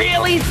who's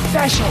really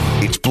special.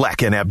 It's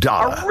Bleck and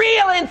Abdalla. A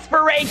real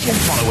inspiration.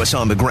 Follow us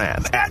on the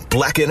gram at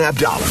Bleck and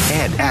Abdalla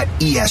and at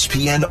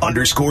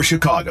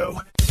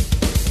ESPN_Chicago.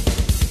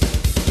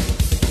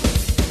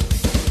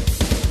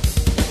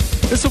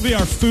 This will be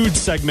our food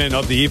segment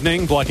of the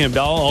evening. Bleck and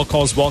Abdalla, all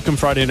calls welcome.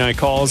 Friday night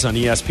calls on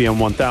ESPN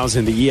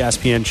 1000, the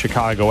ESPN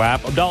Chicago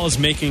app. Abdalla's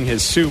making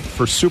his soup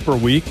for Super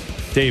Week,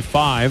 Day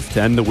 5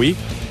 to end the week.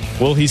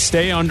 Will he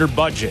stay under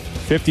budget?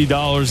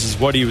 $50 is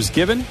what he was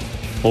given.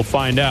 We'll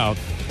find out.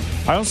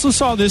 I also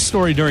saw this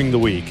story during the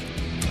week.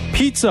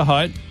 Pizza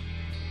Hut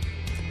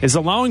is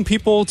allowing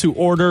people to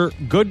order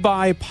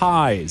goodbye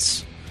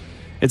pies.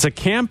 It's a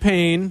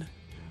campaign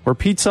where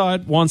Pizza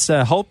Hut wants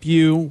to help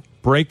you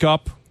break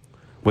up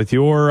with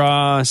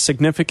your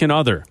significant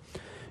other.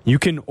 You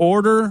can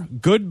order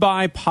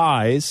goodbye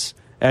pies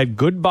at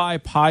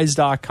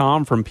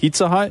goodbyepies.com from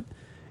Pizza Hut.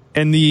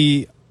 And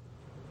the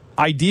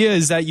idea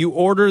is that you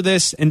order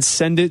this and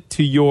send it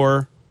to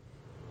your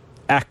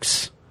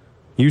ex.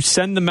 You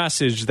send the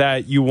message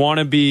that you want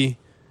to be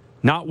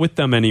not with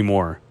them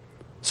anymore.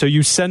 So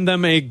you send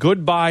them a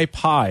goodbye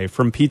pie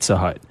from Pizza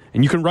Hut.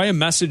 And you can write a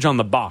message on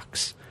the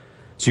box.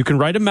 So you can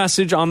write a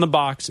message on the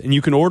box, and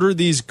you can order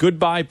these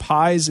goodbye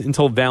pies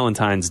until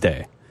Valentine's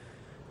Day.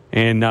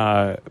 And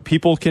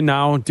people can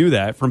now do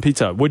that from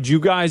Pizza Hut. Would you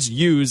guys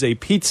use a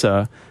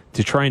pizza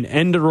to try and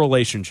end a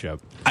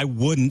relationship? I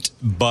wouldn't,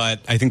 but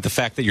I think the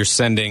fact that you're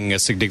sending a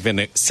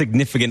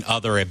significant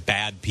other a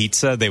bad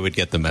pizza, they would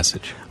get the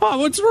message. Oh,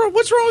 what's wrong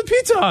with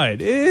Pizza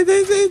Hut?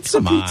 It's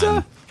a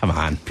pizza. Come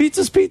on.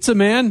 Pizza's pizza,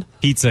 man.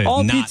 Pizza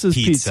All is not pizza's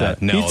pizza.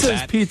 No, pizza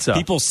is pizza.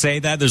 People say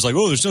that. There's like,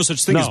 oh, there's no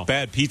such thing as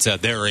bad pizza.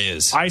 There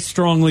is. I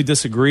strongly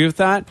disagree with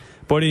that.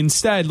 But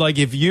instead, like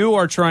if you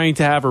are trying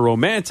to have a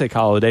romantic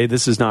holiday,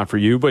 this is not for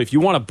you. But if you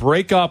want to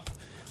break up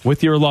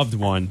with your loved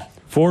one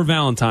for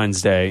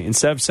Valentine's Day,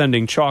 instead of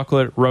sending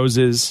chocolate,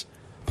 roses,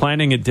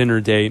 planning a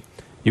dinner date,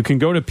 you can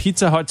go to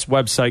Pizza Hut's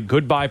website,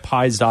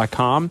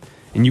 goodbyepies.com,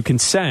 and you can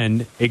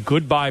send a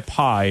goodbye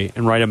pie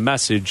and write a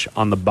message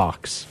on the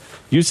box.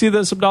 You see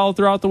this, Abdalla,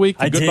 throughout the week?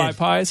 The goodbye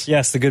pies?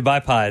 Yes, the goodbye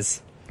pies.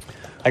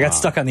 I got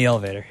stuck on the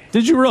elevator.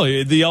 Did you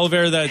really? The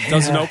elevator that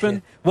doesn't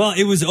open? Well,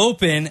 it was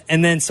open,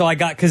 and then so I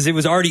got, because it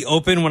was already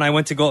open when I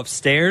went to go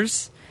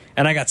upstairs,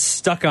 and I got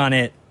stuck on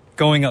it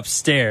going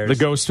upstairs. The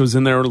ghost was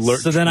in there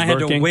lurking. So then I had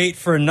to wait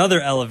for another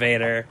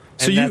elevator,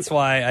 and that's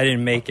why I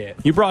didn't make it.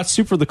 You brought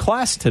soup for the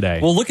class today.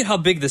 Well, look at how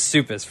big this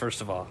soup is,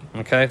 first of all.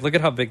 Okay? Look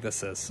at how big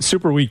this is.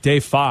 Super Week, Day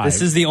 5.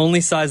 This is the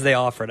only size they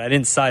offered. I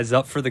didn't size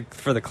up for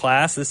the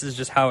class. This is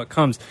just how it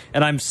comes.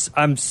 And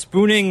I'm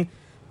spooning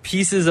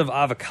pieces of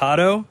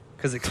avocado,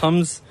 because it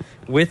comes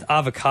with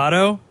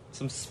avocado.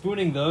 So I'm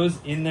spooning those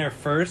in there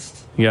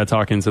first. You got to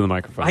talk into the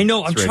microphone. I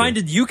know. I'm trying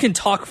to. You can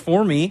talk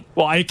for me.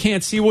 Well, I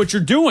can't see what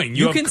you're doing.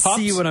 You have can cups?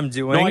 see what I'm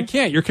doing. No, I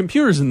can't. Your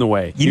computer's in the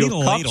way. You need a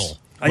have cups? ladle.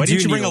 Why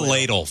didn't you bring a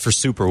ladle for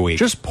Super Week?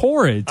 Just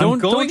pour it. Don't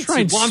try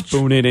and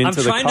spoon it into the cups.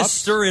 I'm trying to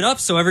stir it up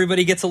so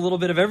everybody gets a little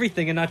bit of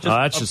everything and not just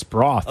that's just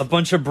broth. A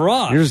bunch of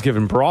broth. You're just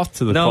giving broth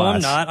to the class. No,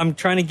 I'm not. I'm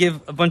trying to give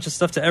a bunch of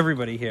stuff to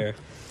everybody here.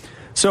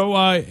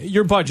 So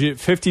your budget,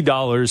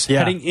 $50. Yeah.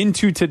 Heading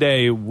into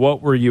today,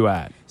 what were you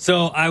at?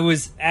 So I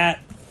was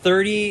at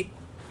 30.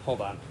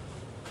 Hold on.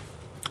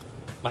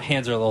 My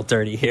hands are a little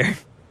dirty here.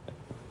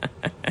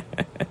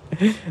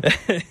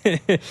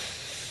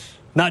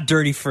 Not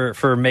dirty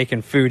for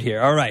making food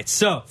here. All right,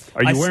 so...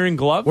 Are you wearing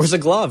gloves? Where's the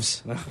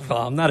gloves?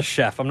 Well, I'm not a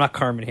chef. I'm not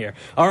Carmen here.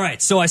 All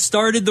right, so I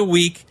started the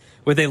week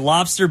with a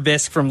lobster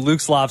bisque from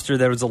Luke's Lobster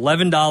that was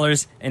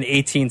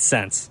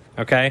 $11.18,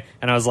 okay?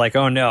 And I was like,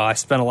 oh, no, I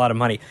spent a lot of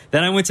money.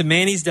 Then I went to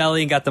Manny's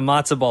Deli and got the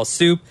matzo ball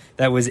soup.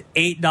 That was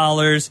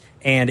 $8.74.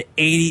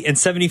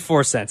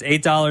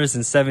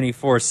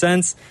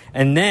 $8.74.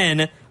 And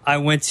then I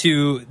went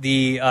to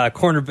the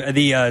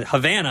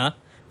Havana,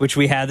 which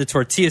we had the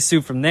tortilla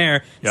soup from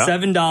there,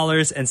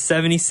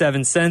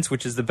 $7.77,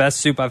 which is the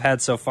best soup I've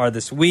had so far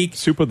this week.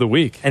 Soup of the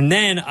week. And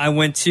then I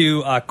went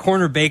to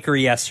Corner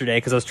Bakery yesterday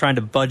because I was trying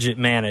to budget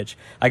manage.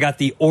 I got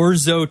the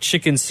orzo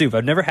chicken soup.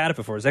 I've never had it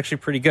before. It's actually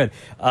pretty good.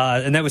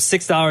 And that was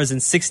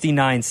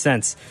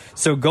 $6.69.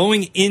 So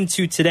going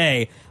into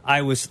today, I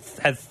had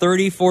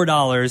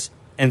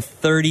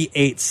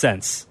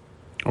 $34.38.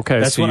 Okay.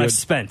 That's what I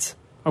spent.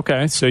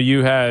 Okay, so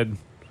you had...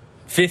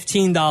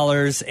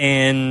 $15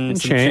 and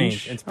some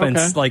change. It's been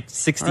like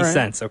 60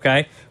 cents,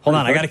 okay? Hold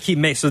on, I got to keep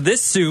making. So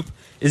this soup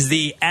is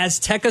the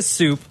Azteca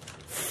soup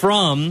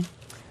from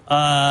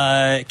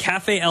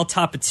Cafe El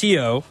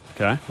Tapatio,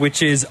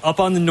 which is up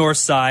on the north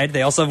side.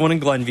 They also have one in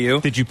Glenview.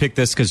 Did you pick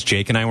this because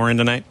Jake and I were in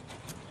tonight?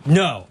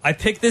 No, I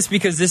picked this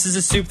because this is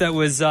a soup that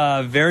was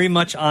very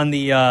much on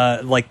the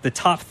like the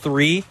top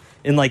 3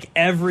 in like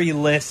every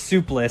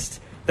soup list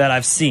that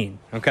I've seen,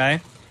 okay?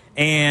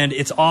 And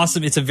it's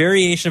awesome. It's a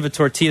variation of a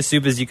tortilla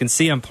soup. As you can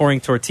see, I'm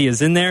pouring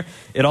tortillas in there.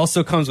 It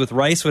also comes with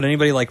rice. Would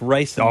anybody like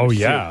rice in soup?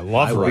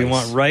 Love rice. We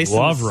want rice in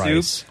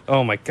the soup.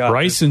 Oh, my God.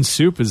 Rice and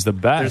soup is the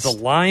best. There's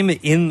a lime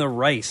in the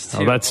rice, too.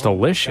 Oh, that's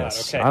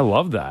delicious. I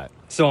love that.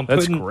 So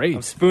That's great.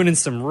 I'm spooning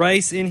some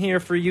rice in here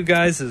for you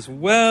guys as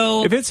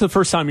well. If it's the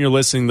first time you're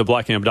listening to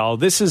Bleck Abdalla,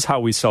 this is how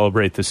we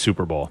celebrate the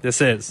Super Bowl.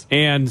 This is.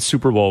 And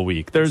Super Bowl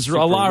week. There's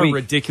a lot of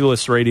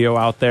ridiculous radio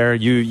out there.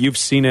 You've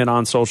seen it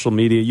on social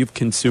media. You've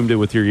consumed it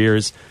with your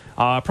ears.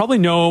 Probably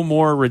no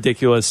more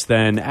ridiculous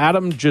than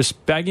Adam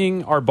just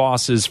begging our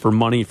bosses for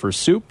money for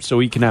soup so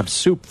he can have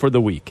soup for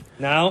the week.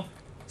 Now,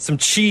 some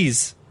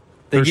cheese.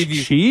 There's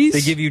cheese?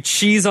 They give you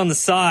cheese on the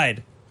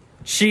side.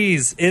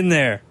 Cheese in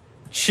there.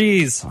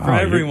 Cheese for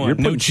everyone. You're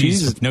no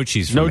cheese. No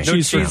cheese for no me.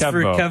 cheese for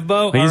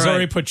Kevbo. He's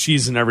already put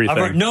cheese in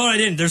everything. No, I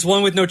didn't. There's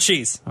one with no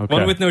cheese. Okay.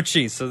 One with no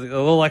cheese. So a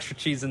little extra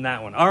cheese in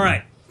that one. All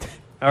right.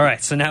 All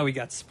right. So now we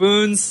got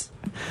spoons.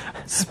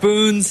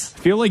 Spoons. I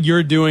feel like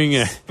you're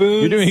doing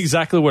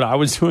exactly what I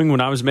was doing when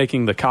I was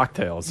making the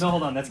cocktails. No,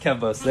 hold on. That's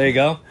Kevbo's. There you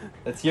go.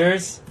 That's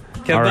yours.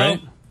 Kevbo. All right.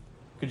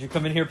 Could you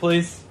come in here,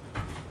 please?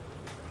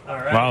 All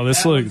right. Wow,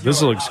 this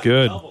looks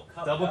good.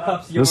 Double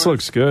cups yours. This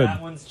looks good.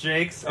 That one's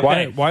Jake's.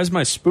 Okay. Why is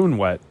my spoon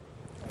wet?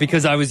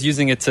 Because I was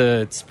using it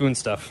to spoon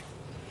stuff.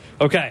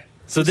 Okay,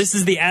 so this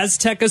is the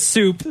Azteca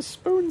soup.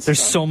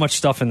 There's so much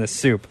stuff in this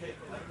soup.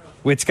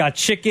 It's got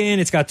chicken,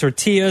 it's got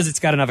tortillas, it's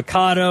got an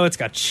avocado, it's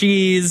got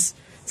cheese,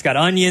 it's got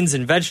onions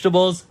and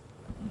vegetables.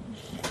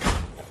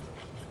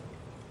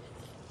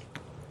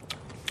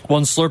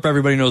 One slurp,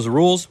 everybody knows the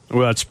rules.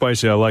 Oh, that's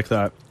spicy. I like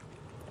that.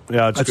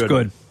 Yeah, that's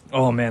good.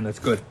 Oh, man, that's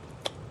good.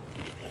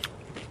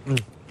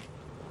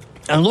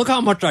 And look how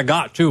much I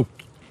got, too.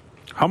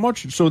 How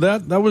much? So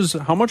that was,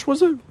 how much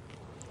was it?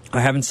 I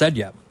haven't said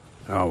yet.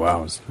 Oh,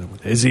 wow.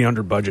 Is he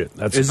under budget?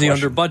 Is he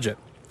under budget?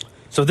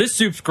 So this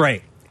soup's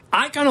great.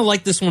 I kind of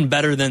like this one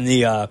better than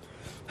the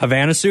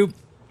Havana soup.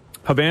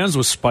 Havana's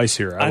was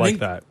spicier. I like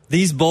think that.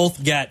 These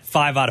both get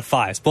 5 out of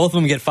 5s. Both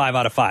of them get 5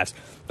 out of 5s.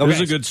 Okay.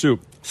 This is a good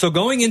soup. So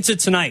going into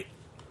tonight,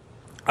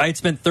 I had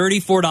spent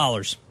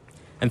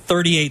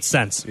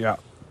 $34.38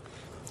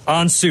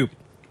 on soup.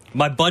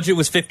 My budget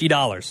was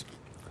 $50.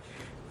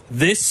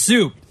 This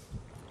soup,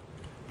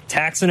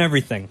 tax and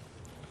everything,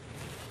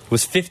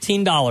 was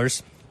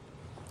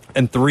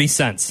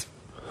 $15.03.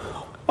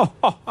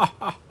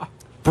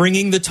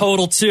 Bringing the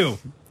total to,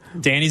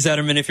 Danny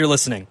Zetterman, if you're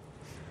listening,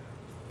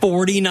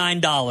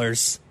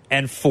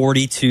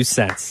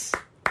 $49.42.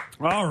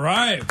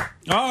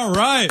 All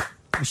right.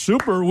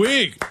 Super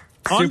week.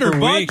 Under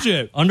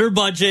budget. Under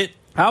budget.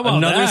 How about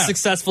another that?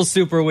 Successful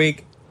super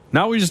week.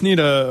 Now we just need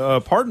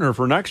a partner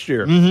for next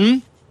year. Mm-hmm.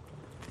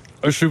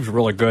 This soup's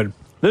really good.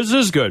 This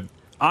is good.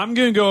 I'm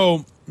going to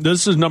go,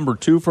 this is number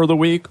 2 for the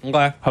week.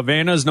 Okay.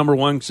 Havana is number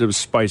 1 because it was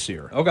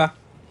spicier. Okay.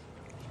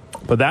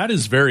 But that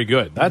is very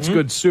good. That's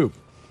good soup.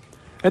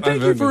 And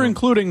thank you for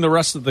including the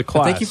rest of the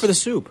class. Thank you for the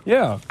soup.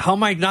 Yeah. How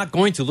am I not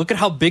going to? Look at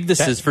how big this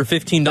is for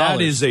 $15. That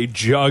is a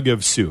jug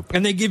of soup.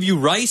 And they give you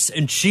rice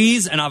and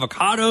cheese and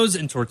avocados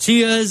and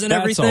tortillas and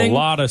everything. That's a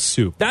lot of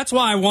soup. That's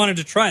why I wanted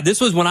to try it. This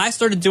was when I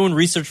started doing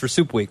research for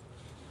Soup Week.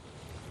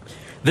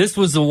 This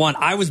was the one.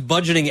 I was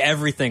budgeting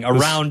everything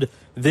around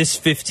this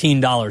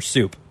 $15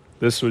 soup.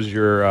 This was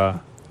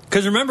your...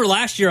 Because remember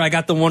last year I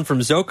got the one from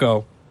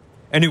Zoco,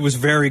 and it was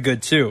very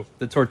good too,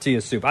 the tortilla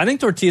soup. I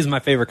think tortilla is my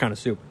favorite kind of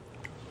soup.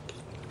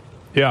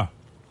 Yeah.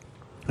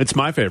 It's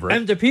my favorite.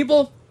 And to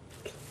people...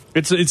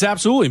 It's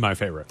absolutely my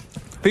favorite.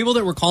 People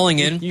that were calling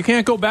in... You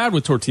can't go bad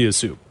with tortilla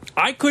soup.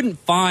 I couldn't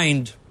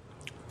find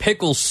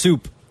pickle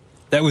soup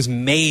that was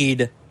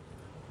made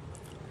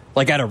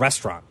like at a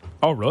restaurant.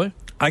 Oh, really?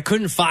 I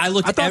couldn't find... I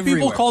looked I thought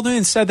everywhere. people called in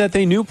and said that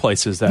they knew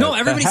places that... No,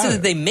 everybody said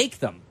that they make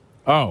them.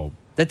 Oh.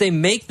 That they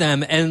make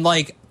them, and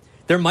like...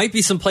 There might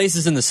be some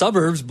places in the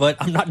suburbs, but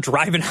I'm not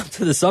driving out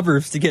to the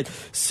suburbs to get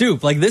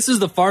soup. Like, this is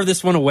the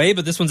farthest one away,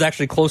 but this one's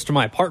actually close to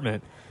my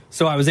apartment.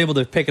 So I was able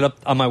to pick it up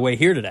on my way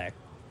here today.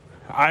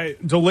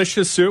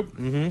 Delicious soup.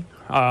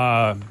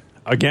 Mm-hmm.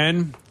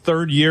 Again,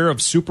 third year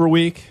of Super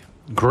Week.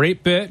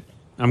 Great bit.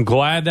 I'm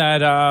glad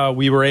that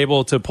we were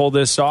able to pull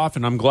this off,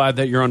 and I'm glad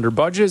that you're under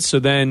budget. So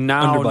then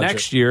now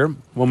next year,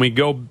 when we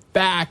go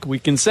back, we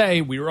can say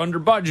we were under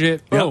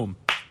budget. Yep. Boom.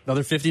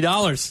 Another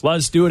 $50.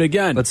 Let's do it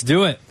again. Let's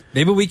do it.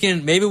 Maybe we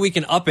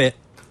can up it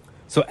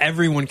so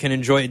everyone can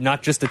enjoy it,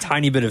 not just a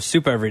tiny bit of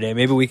soup every day.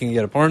 Maybe we can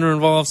get a partner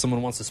involved.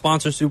 Someone wants to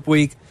sponsor Soup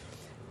Week.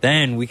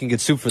 Then we can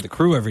get soup for the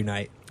crew every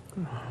night.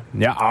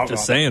 Yeah,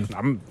 just saying.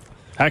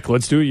 Heck,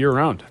 let's do it year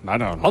round.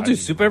 I'll do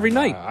soup every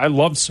night. I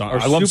love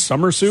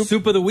summer soup.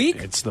 Soup of the week.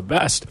 It's the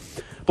best.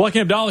 Bleck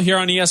Abdalla here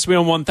on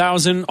ESPN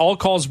 1000. All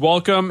calls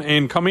welcome.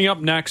 And coming up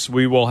next,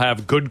 we will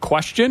have Good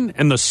Question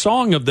and the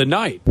song of the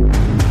night.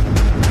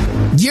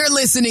 You're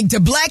listening to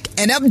Bleck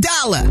and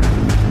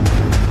Abdalla.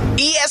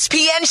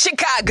 ESPN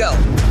Chicago.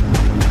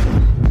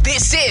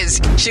 This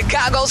is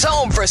Chicago's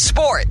home for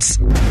sports.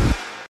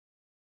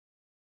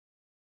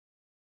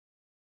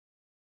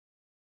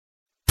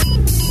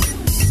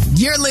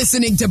 You're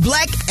listening to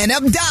Bleck and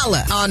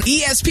Abdalla on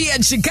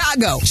ESPN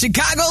Chicago,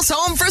 Chicago's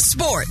home for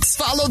sports.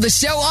 Follow the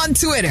show on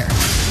Twitter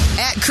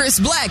at Chris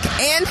Bleck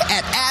and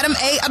at Adam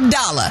A.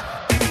 Abdalla.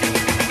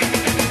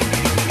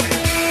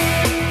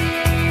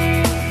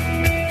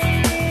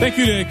 Thank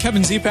you to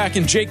Kevin Zepak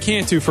and Jake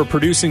Cantu for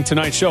producing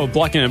tonight's show,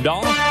 Bleck and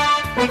Abdalla.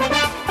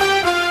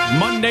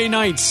 Monday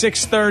night,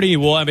 6:30,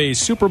 we'll have a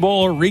Super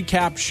Bowl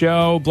recap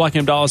show. Bleck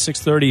and Abdalla,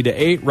 6:30 to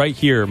 8, right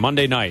here,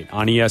 Monday night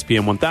on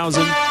ESPN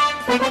 1000.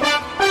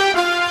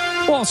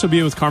 We'll also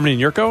be with Carmen and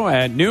Yurko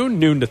at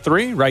noon to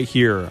 3, right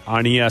here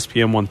on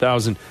ESPN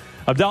 1000.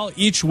 Abdalla,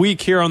 each week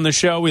here on the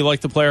show, we like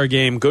to play our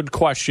game, Good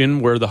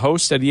Question, where the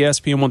host at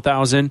ESPN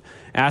 1000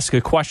 asks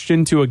a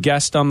question to a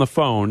guest on the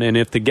phone, and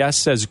if the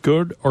guest says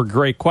good or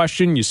great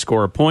question, you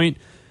score a point.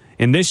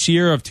 In this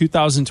year of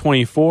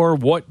 2024,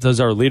 what does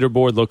our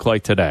leaderboard look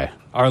like today?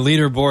 Our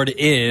leaderboard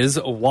is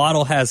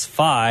Waddle has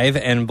 5,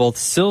 and both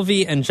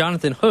Sylvie and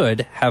Jonathan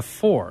Hood have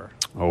 4.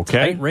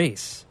 Okay.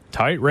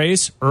 Tight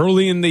race,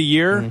 early in the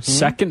year,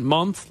 second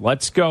month.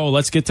 Let's go.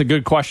 Let's get to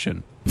Good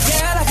Question. Yeah,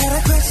 I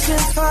got a question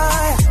for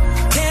you.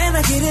 Can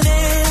I get an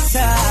answer?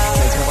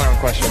 It's a final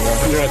question, bro.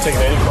 You're going to take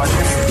any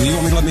question? You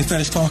want me to let me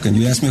finish talking?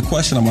 You ask me a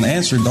question, I'm going to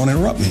answer it. Don't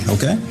interrupt me,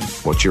 okay?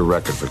 What's your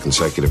record for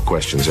consecutive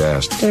questions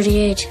asked?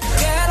 38.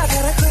 Yeah, I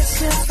got a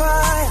question for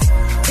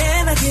you.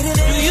 Can I get an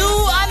answer? Do you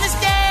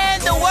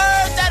understand the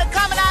words that are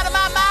coming out of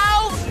my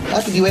mouth?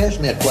 How could you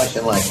ask me a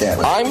question like that?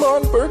 I'm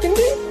on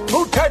Burgundy?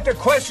 Who typed a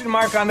question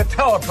mark on the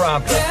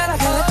teleprompter? Yeah, I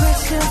got a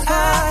question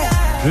for you.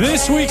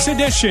 This week's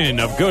edition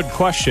of Good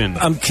Question.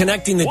 I'm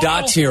connecting the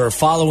dots here,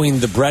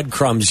 following the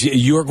breadcrumbs.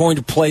 You're going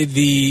to play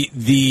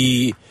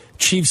the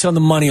Chiefs on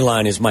the money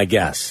line, is my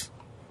guess.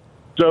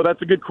 So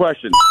that's a good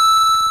question.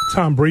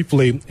 Tom,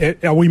 briefly,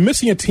 are we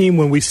missing a team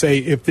when we say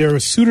if there are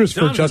suitors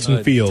for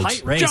Justin Fields?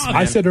 Tight race,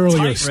 I said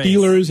earlier,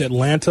 Steelers,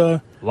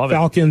 Atlanta,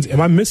 Falcons.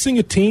 Am I missing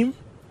a team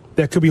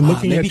that could be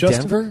looking at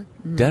Justin?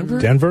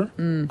 Denver?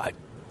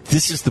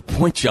 This is the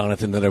point,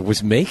 Jonathan, that I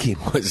was making,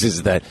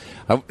 is that,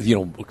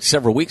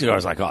 several weeks ago I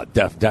was like, oh,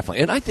 definitely.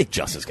 And I think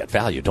Justin's got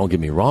value, don't get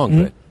me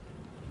wrong, but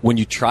when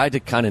you try to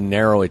kind of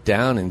narrow it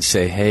down and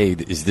say, hey,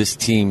 is this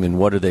team and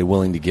what are they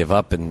willing to give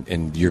up,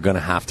 and you're going to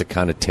have to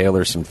kind of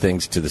tailor some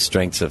things to the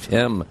strengths of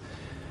him,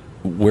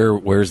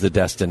 where's the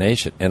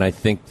destination? And I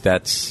think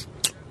it's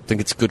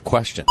a good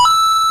question.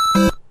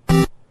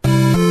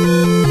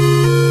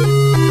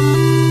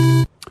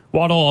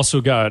 Waddle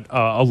also got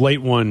a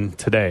late one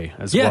today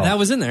as well. Yeah, that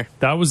was in there.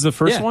 That was the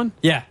first one?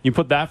 Yeah. You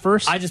put that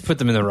first? I just put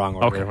them in the wrong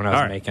order when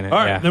I was making it.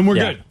 All right, then we're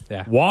good.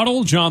 Yeah.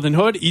 Waddle, Jonathan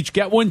Hood, each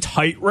get one.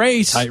 Tight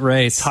race.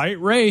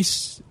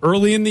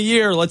 Early in the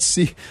year. Let's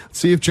see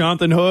if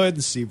Jonathan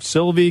Hood, see if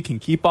Sylvie can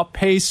keep up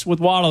pace with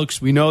Waddle,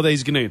 because we know that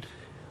he's going to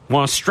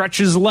want to stretch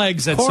his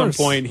legs at some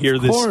point here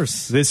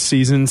this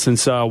season,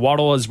 since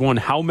Waddle has won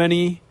how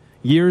many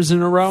years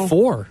in a row?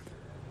 4.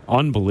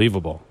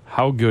 Unbelievable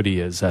how good he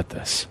is at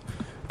this.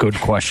 Good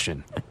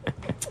question.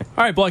 All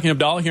All right, Bleck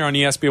Abdalla here on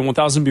ESPN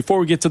 1000. Before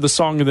we get to the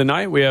song of the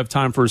night, we have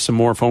time for some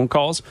more phone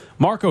calls.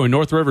 Marco in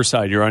North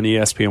Riverside, you're on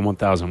ESPN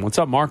 1000. What's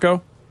up,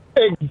 Marco?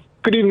 Hey,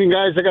 good evening,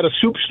 guys. I got a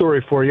soup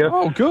story for you.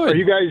 Oh, good. Are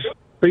you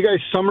guys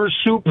summer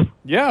soup?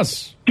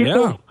 Yes.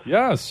 People?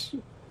 Yeah. Yes.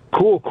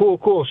 Cool.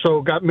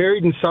 So got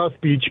married in South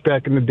Beach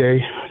back in the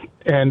day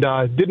and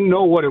didn't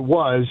know what it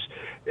was.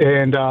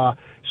 And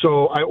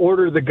so I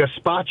ordered the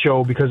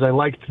gazpacho because I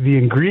liked the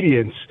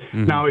ingredients.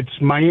 Mm-hmm. Now, it's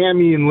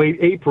Miami in late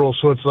April,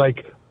 so it's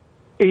like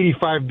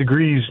 85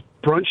 degrees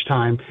brunch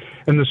time.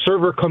 And the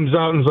server comes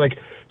out and is like,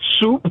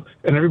 soup?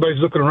 And everybody's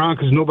looking around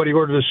because nobody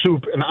ordered the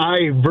soup. And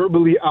I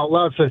verbally out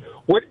loud said,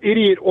 what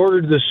idiot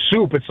ordered the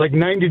soup? It's like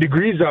 90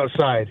 degrees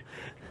outside.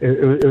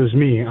 It was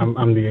me.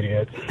 I'm the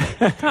idiot.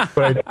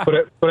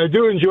 but I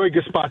do enjoy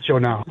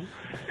gazpacho now.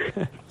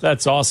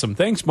 That's awesome.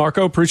 Thanks,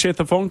 Marco. Appreciate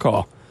the phone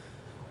call.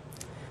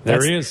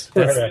 There he is.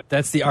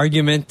 That's the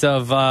argument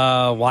of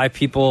why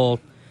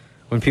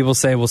when people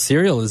say, well,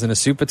 cereal isn't a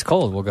soup, it's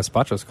cold. Well,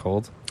 gazpacho's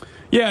cold.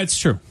 Yeah, it's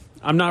true.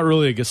 I'm not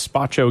really a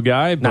gazpacho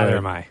guy. But, neither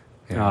am I.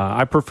 Yeah.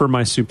 I prefer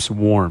my soups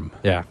warm.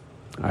 Yeah.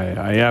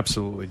 I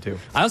absolutely do.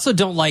 I also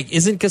don't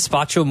isn't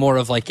gazpacho more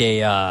of like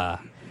a,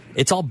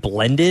 it's all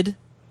blended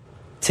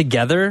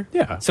together?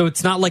 Yeah. So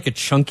it's not like a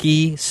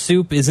chunky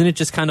soup. Isn't it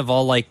just kind of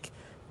all like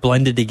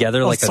blended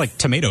together? Well, it's like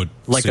tomato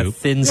like soup. A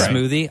thin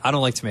smoothie? I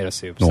don't like tomato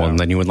soup. Well, and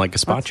then you would like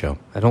gazpacho.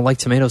 I don't like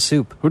tomato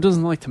soup. Who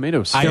doesn't like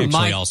tomato soup? I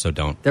actually also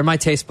don't. They're my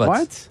taste buds.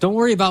 What? Don't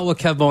worry about what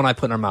Kevbo and I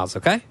put in our mouths,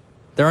 okay?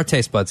 They're our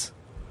taste buds.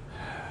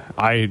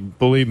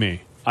 Believe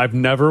me, I've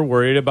never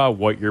worried about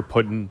what you're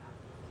putting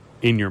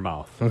in your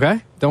mouth.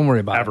 Okay? Don't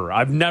worry about it.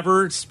 I've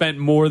never spent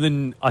more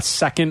than a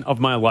second of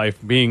my life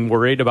being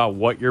worried about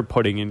what you're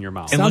putting in your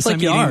mouth. Unless like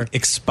I'm eating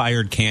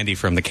expired candy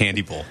from the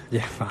candy bowl.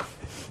 Yeah.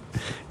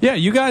 Yeah,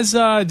 you guys,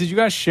 did you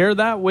guys share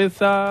that with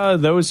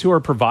those who are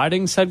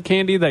providing said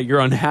candy, that you're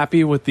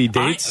unhappy with the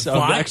dates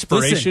of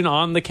expiration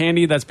on the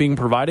candy that's being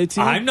provided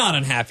to you? I'm not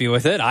unhappy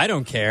with it. I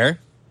don't care.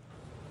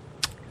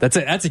 That's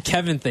a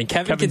Kevin thing.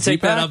 Kevin can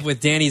take that up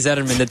with Danny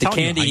Zetterman, that the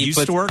candy I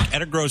used to work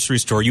at a grocery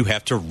store. You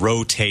have to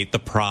rotate the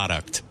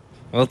product.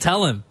 Well,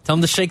 tell him. Tell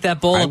him to shake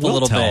that bowl up a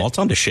little bit. I'll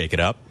tell him to shake it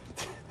up.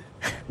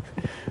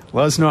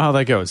 Let us know how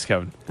that goes,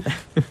 Kevin.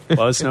 Let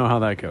us know how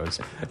that goes.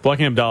 Bleck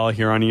Abdalla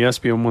here on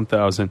ESPN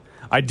 1000.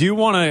 I do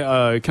want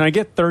to, can I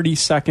get 30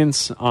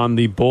 seconds on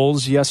the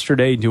Bulls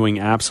yesterday doing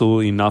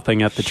absolutely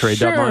nothing at the trade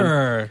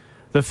deadline?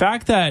 The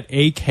fact that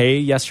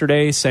AK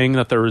yesterday saying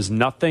that there was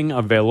nothing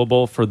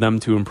available for them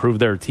to improve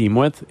their team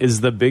with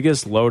is the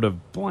biggest load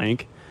of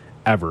blank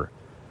ever.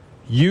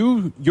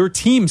 Your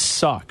team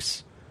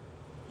sucks.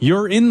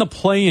 You're in the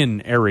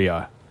play-in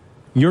area.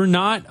 You're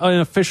not an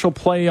official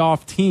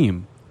playoff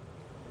team.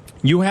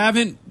 You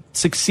haven't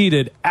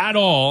succeeded at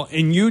all,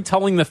 and you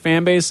telling the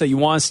fan base that you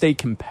want to stay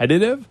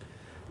competitive,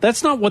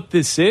 that's not what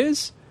this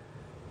is.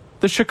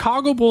 The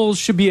Chicago Bulls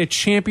should be a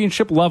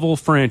championship-level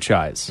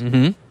franchise.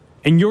 Mm-hmm.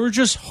 And you're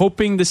just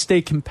hoping to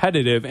stay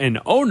competitive, and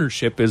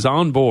ownership is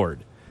on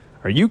board.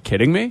 Are you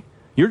kidding me?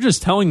 You're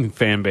just telling the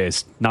fan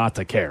base not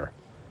to care.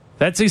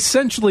 That's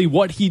essentially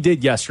what he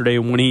did yesterday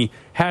when he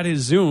had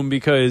his Zoom,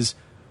 because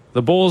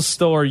the Bulls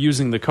still are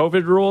using the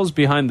COVID rules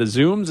behind the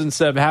Zooms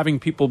instead of having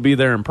people be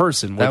there in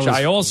person, which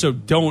I also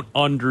don't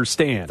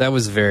understand. That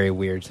was very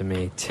weird to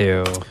me,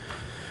 too.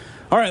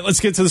 All right, let's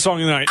get to the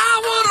song of the night.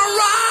 I want to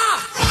rock!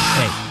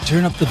 Hey,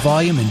 turn up the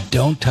volume and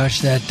don't touch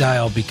that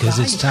dial, because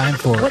it's time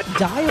for... What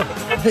dial?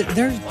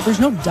 There's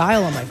no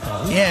dial on my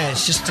phone. Yeah,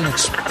 it's just an...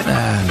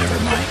 never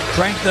mind.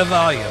 Crank the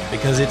volume,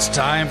 because it's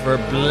time for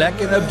Bleck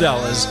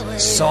Abdalla's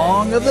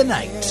Song of the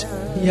Night.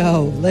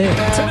 Yo, Larry.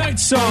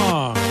 Tonight's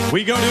song,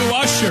 we go to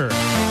Usher.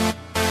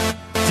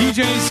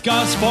 DJ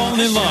Scott's Falling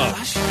in Love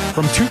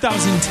from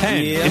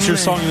 2010. Yeah, it's your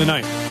song of the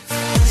night.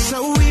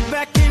 So we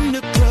back in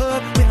the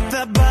club with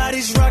our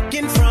bodies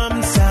rocking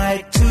from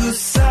side to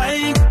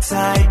side,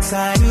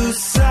 side to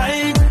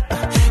side.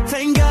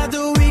 Thank God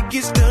the week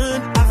is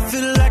done. I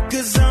feel like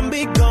a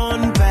zombie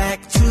gone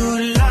back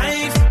to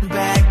life,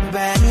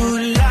 back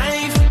to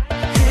life.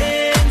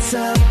 Hands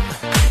up,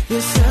 yeah,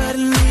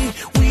 suddenly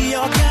we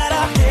all got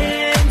our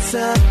hands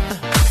up.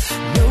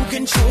 No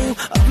control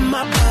of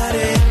my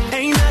body.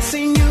 Ain't I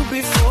seen you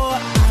before?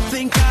 I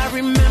think I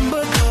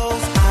remember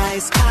those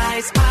eyes.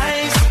 'Cause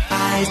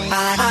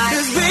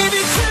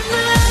baby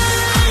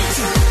tonight,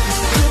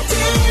 the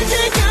DJ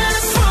got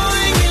us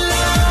falling in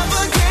love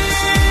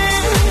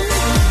again.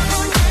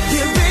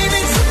 Yeah,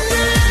 baby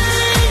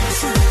tonight,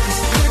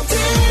 the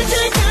DJ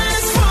got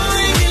us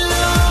falling in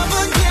love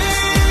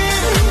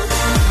again.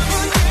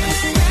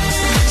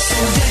 So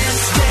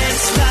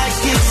dance like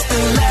it's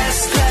the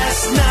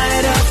last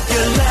night of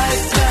your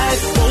life.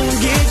 Life won't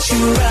get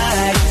you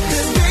right.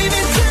 'Cause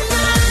baby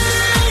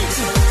tonight,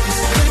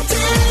 the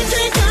DJ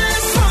got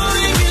us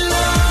falling in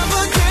love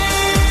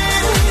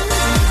again.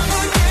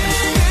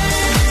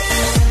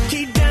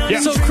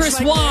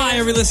 Vegas, why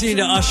are we listening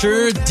to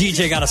Usher?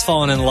 DJ got us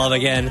falling in love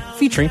again,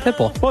 featuring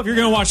Pitbull. Well, if you're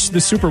going to watch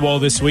the Super Bowl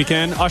this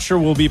weekend, Usher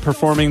will be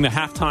performing the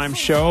halftime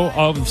show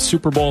of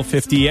Super Bowl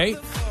 58.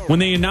 When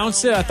they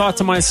announced it, I thought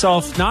to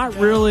myself, not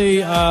really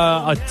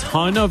a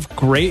ton of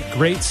great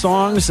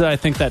songs that I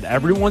think that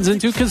everyone's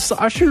into, because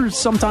Usher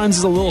sometimes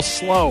is a little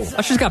slow.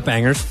 Usher's got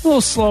bangers. A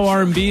little slow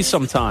R&B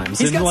sometimes.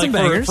 He's got some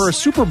bangers. For a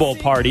Super Bowl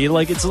party,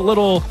 like it's a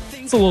little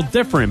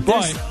different.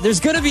 But there's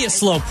going to be a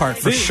slow part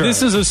for sure.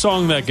 This is a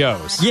song that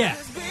goes. Yeah.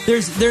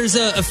 There's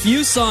a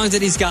few songs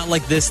that he's got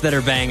like this that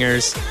are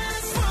bangers.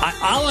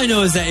 All I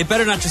know is that it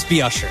better not just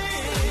be Usher.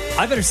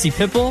 I better see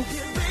Pitbull.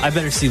 I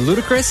better see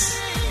Ludacris.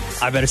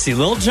 I better see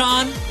Lil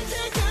Jon.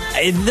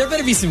 There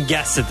better be some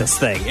guests at this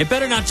thing. It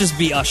better not just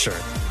be Usher.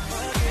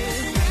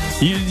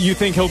 You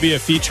think he'll be a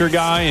feature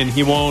guy and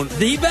he won't?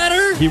 He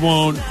better. He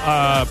won't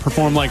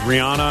perform like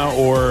Rihanna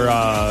or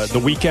The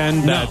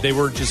Weeknd. That they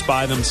were just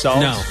by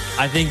themselves. No,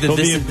 I think that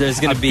there's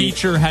going to be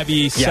feature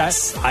heavy set.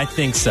 Yes, I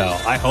think so.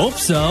 I hope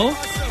so.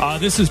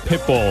 This is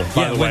Pitbull,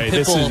 by the way.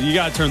 You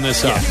got to turn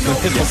this up. When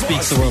Pitbull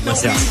speaks, the world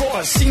must know.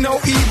 See no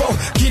evil,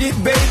 get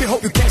it, baby.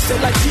 Hope you catch that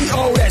like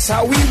T.O. That's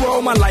how we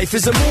roll. My life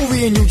is a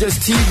movie and you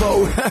just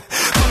TiVo.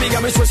 Mommy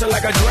got me twisted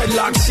like a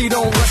dreadlock. She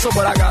don't wrestle,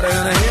 but I got her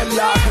in a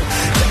headlock.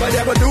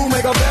 Never do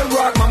make a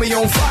bedrock. Mommy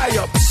on fire,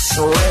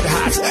 red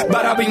hot.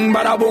 Bada bing,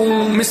 bada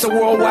boom. Mr.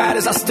 Worldwide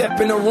as I step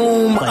in the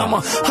room. I'm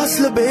a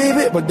hustler,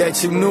 baby, but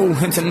that you knew.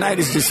 And tonight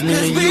is just me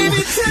and you,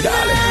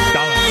 darling.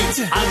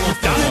 I love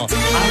Pitbull.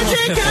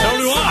 So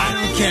do I. I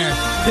don't care.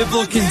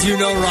 Pitbull can do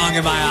no wrong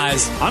in my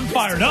eyes. I'm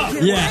fired up.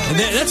 Yeah,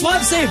 that's why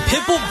I'm saying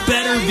Pitbull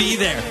better be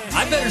there.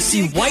 I better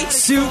see white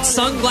suit,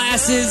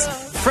 sunglasses,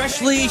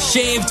 freshly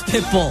shaved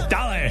Pitbull.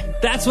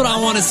 That's what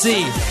I want to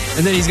see.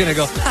 And then he's going to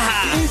go,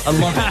 ha! I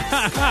love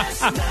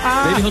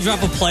it. Maybe he'll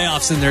drop a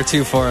playoffs in there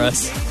too for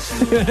us.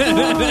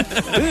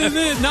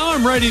 Now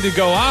I'm ready to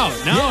go out.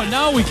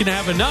 Now we can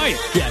have a night.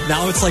 Yeah,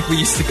 now it's like we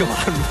used to go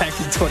out back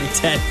in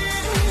 2010.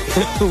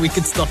 We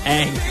can still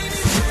hang.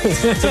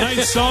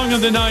 Tonight's song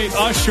of the night,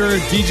 Usher,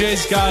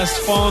 DJ's got us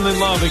falling in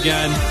love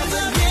again.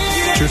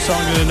 It's your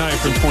song of the night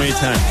from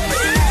 2010.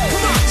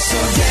 So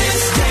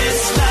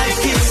dance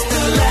like it's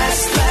the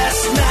last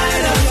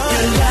night of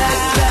your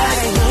life.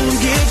 I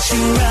won't get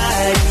you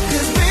right.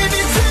 'Cause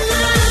baby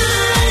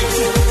tonight,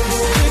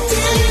 the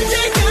DJ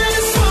got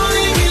us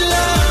falling in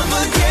love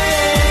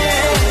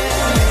again.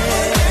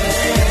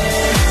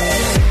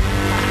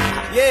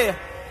 Yeah.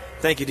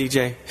 Thank you,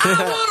 DJ.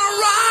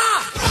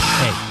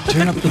 Hey,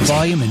 turn up the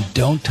volume and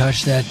don't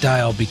touch that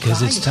dial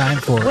because it's time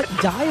for... What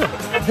dial?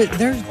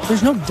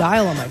 There's no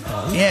dial on my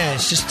phone. Yeah,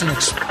 it's just an...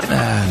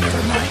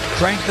 never mind.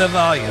 Crank the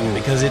volume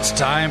because it's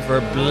time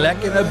for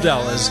Bleck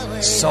Abdalla's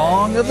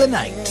Song of the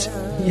Night.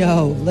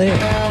 Yo, later.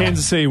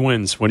 Kansas City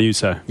wins. What do you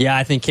say? Yeah,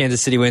 I think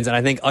Kansas City wins, and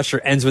I think Usher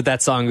ends with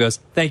that song and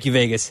goes, thank you,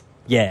 Vegas.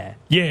 Yeah.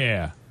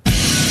 Yeah.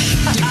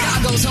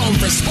 Chicago's home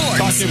for sports.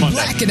 Talk to you Monday.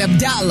 Bleck and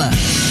Abdalla.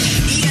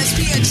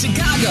 ESPN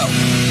Chicago.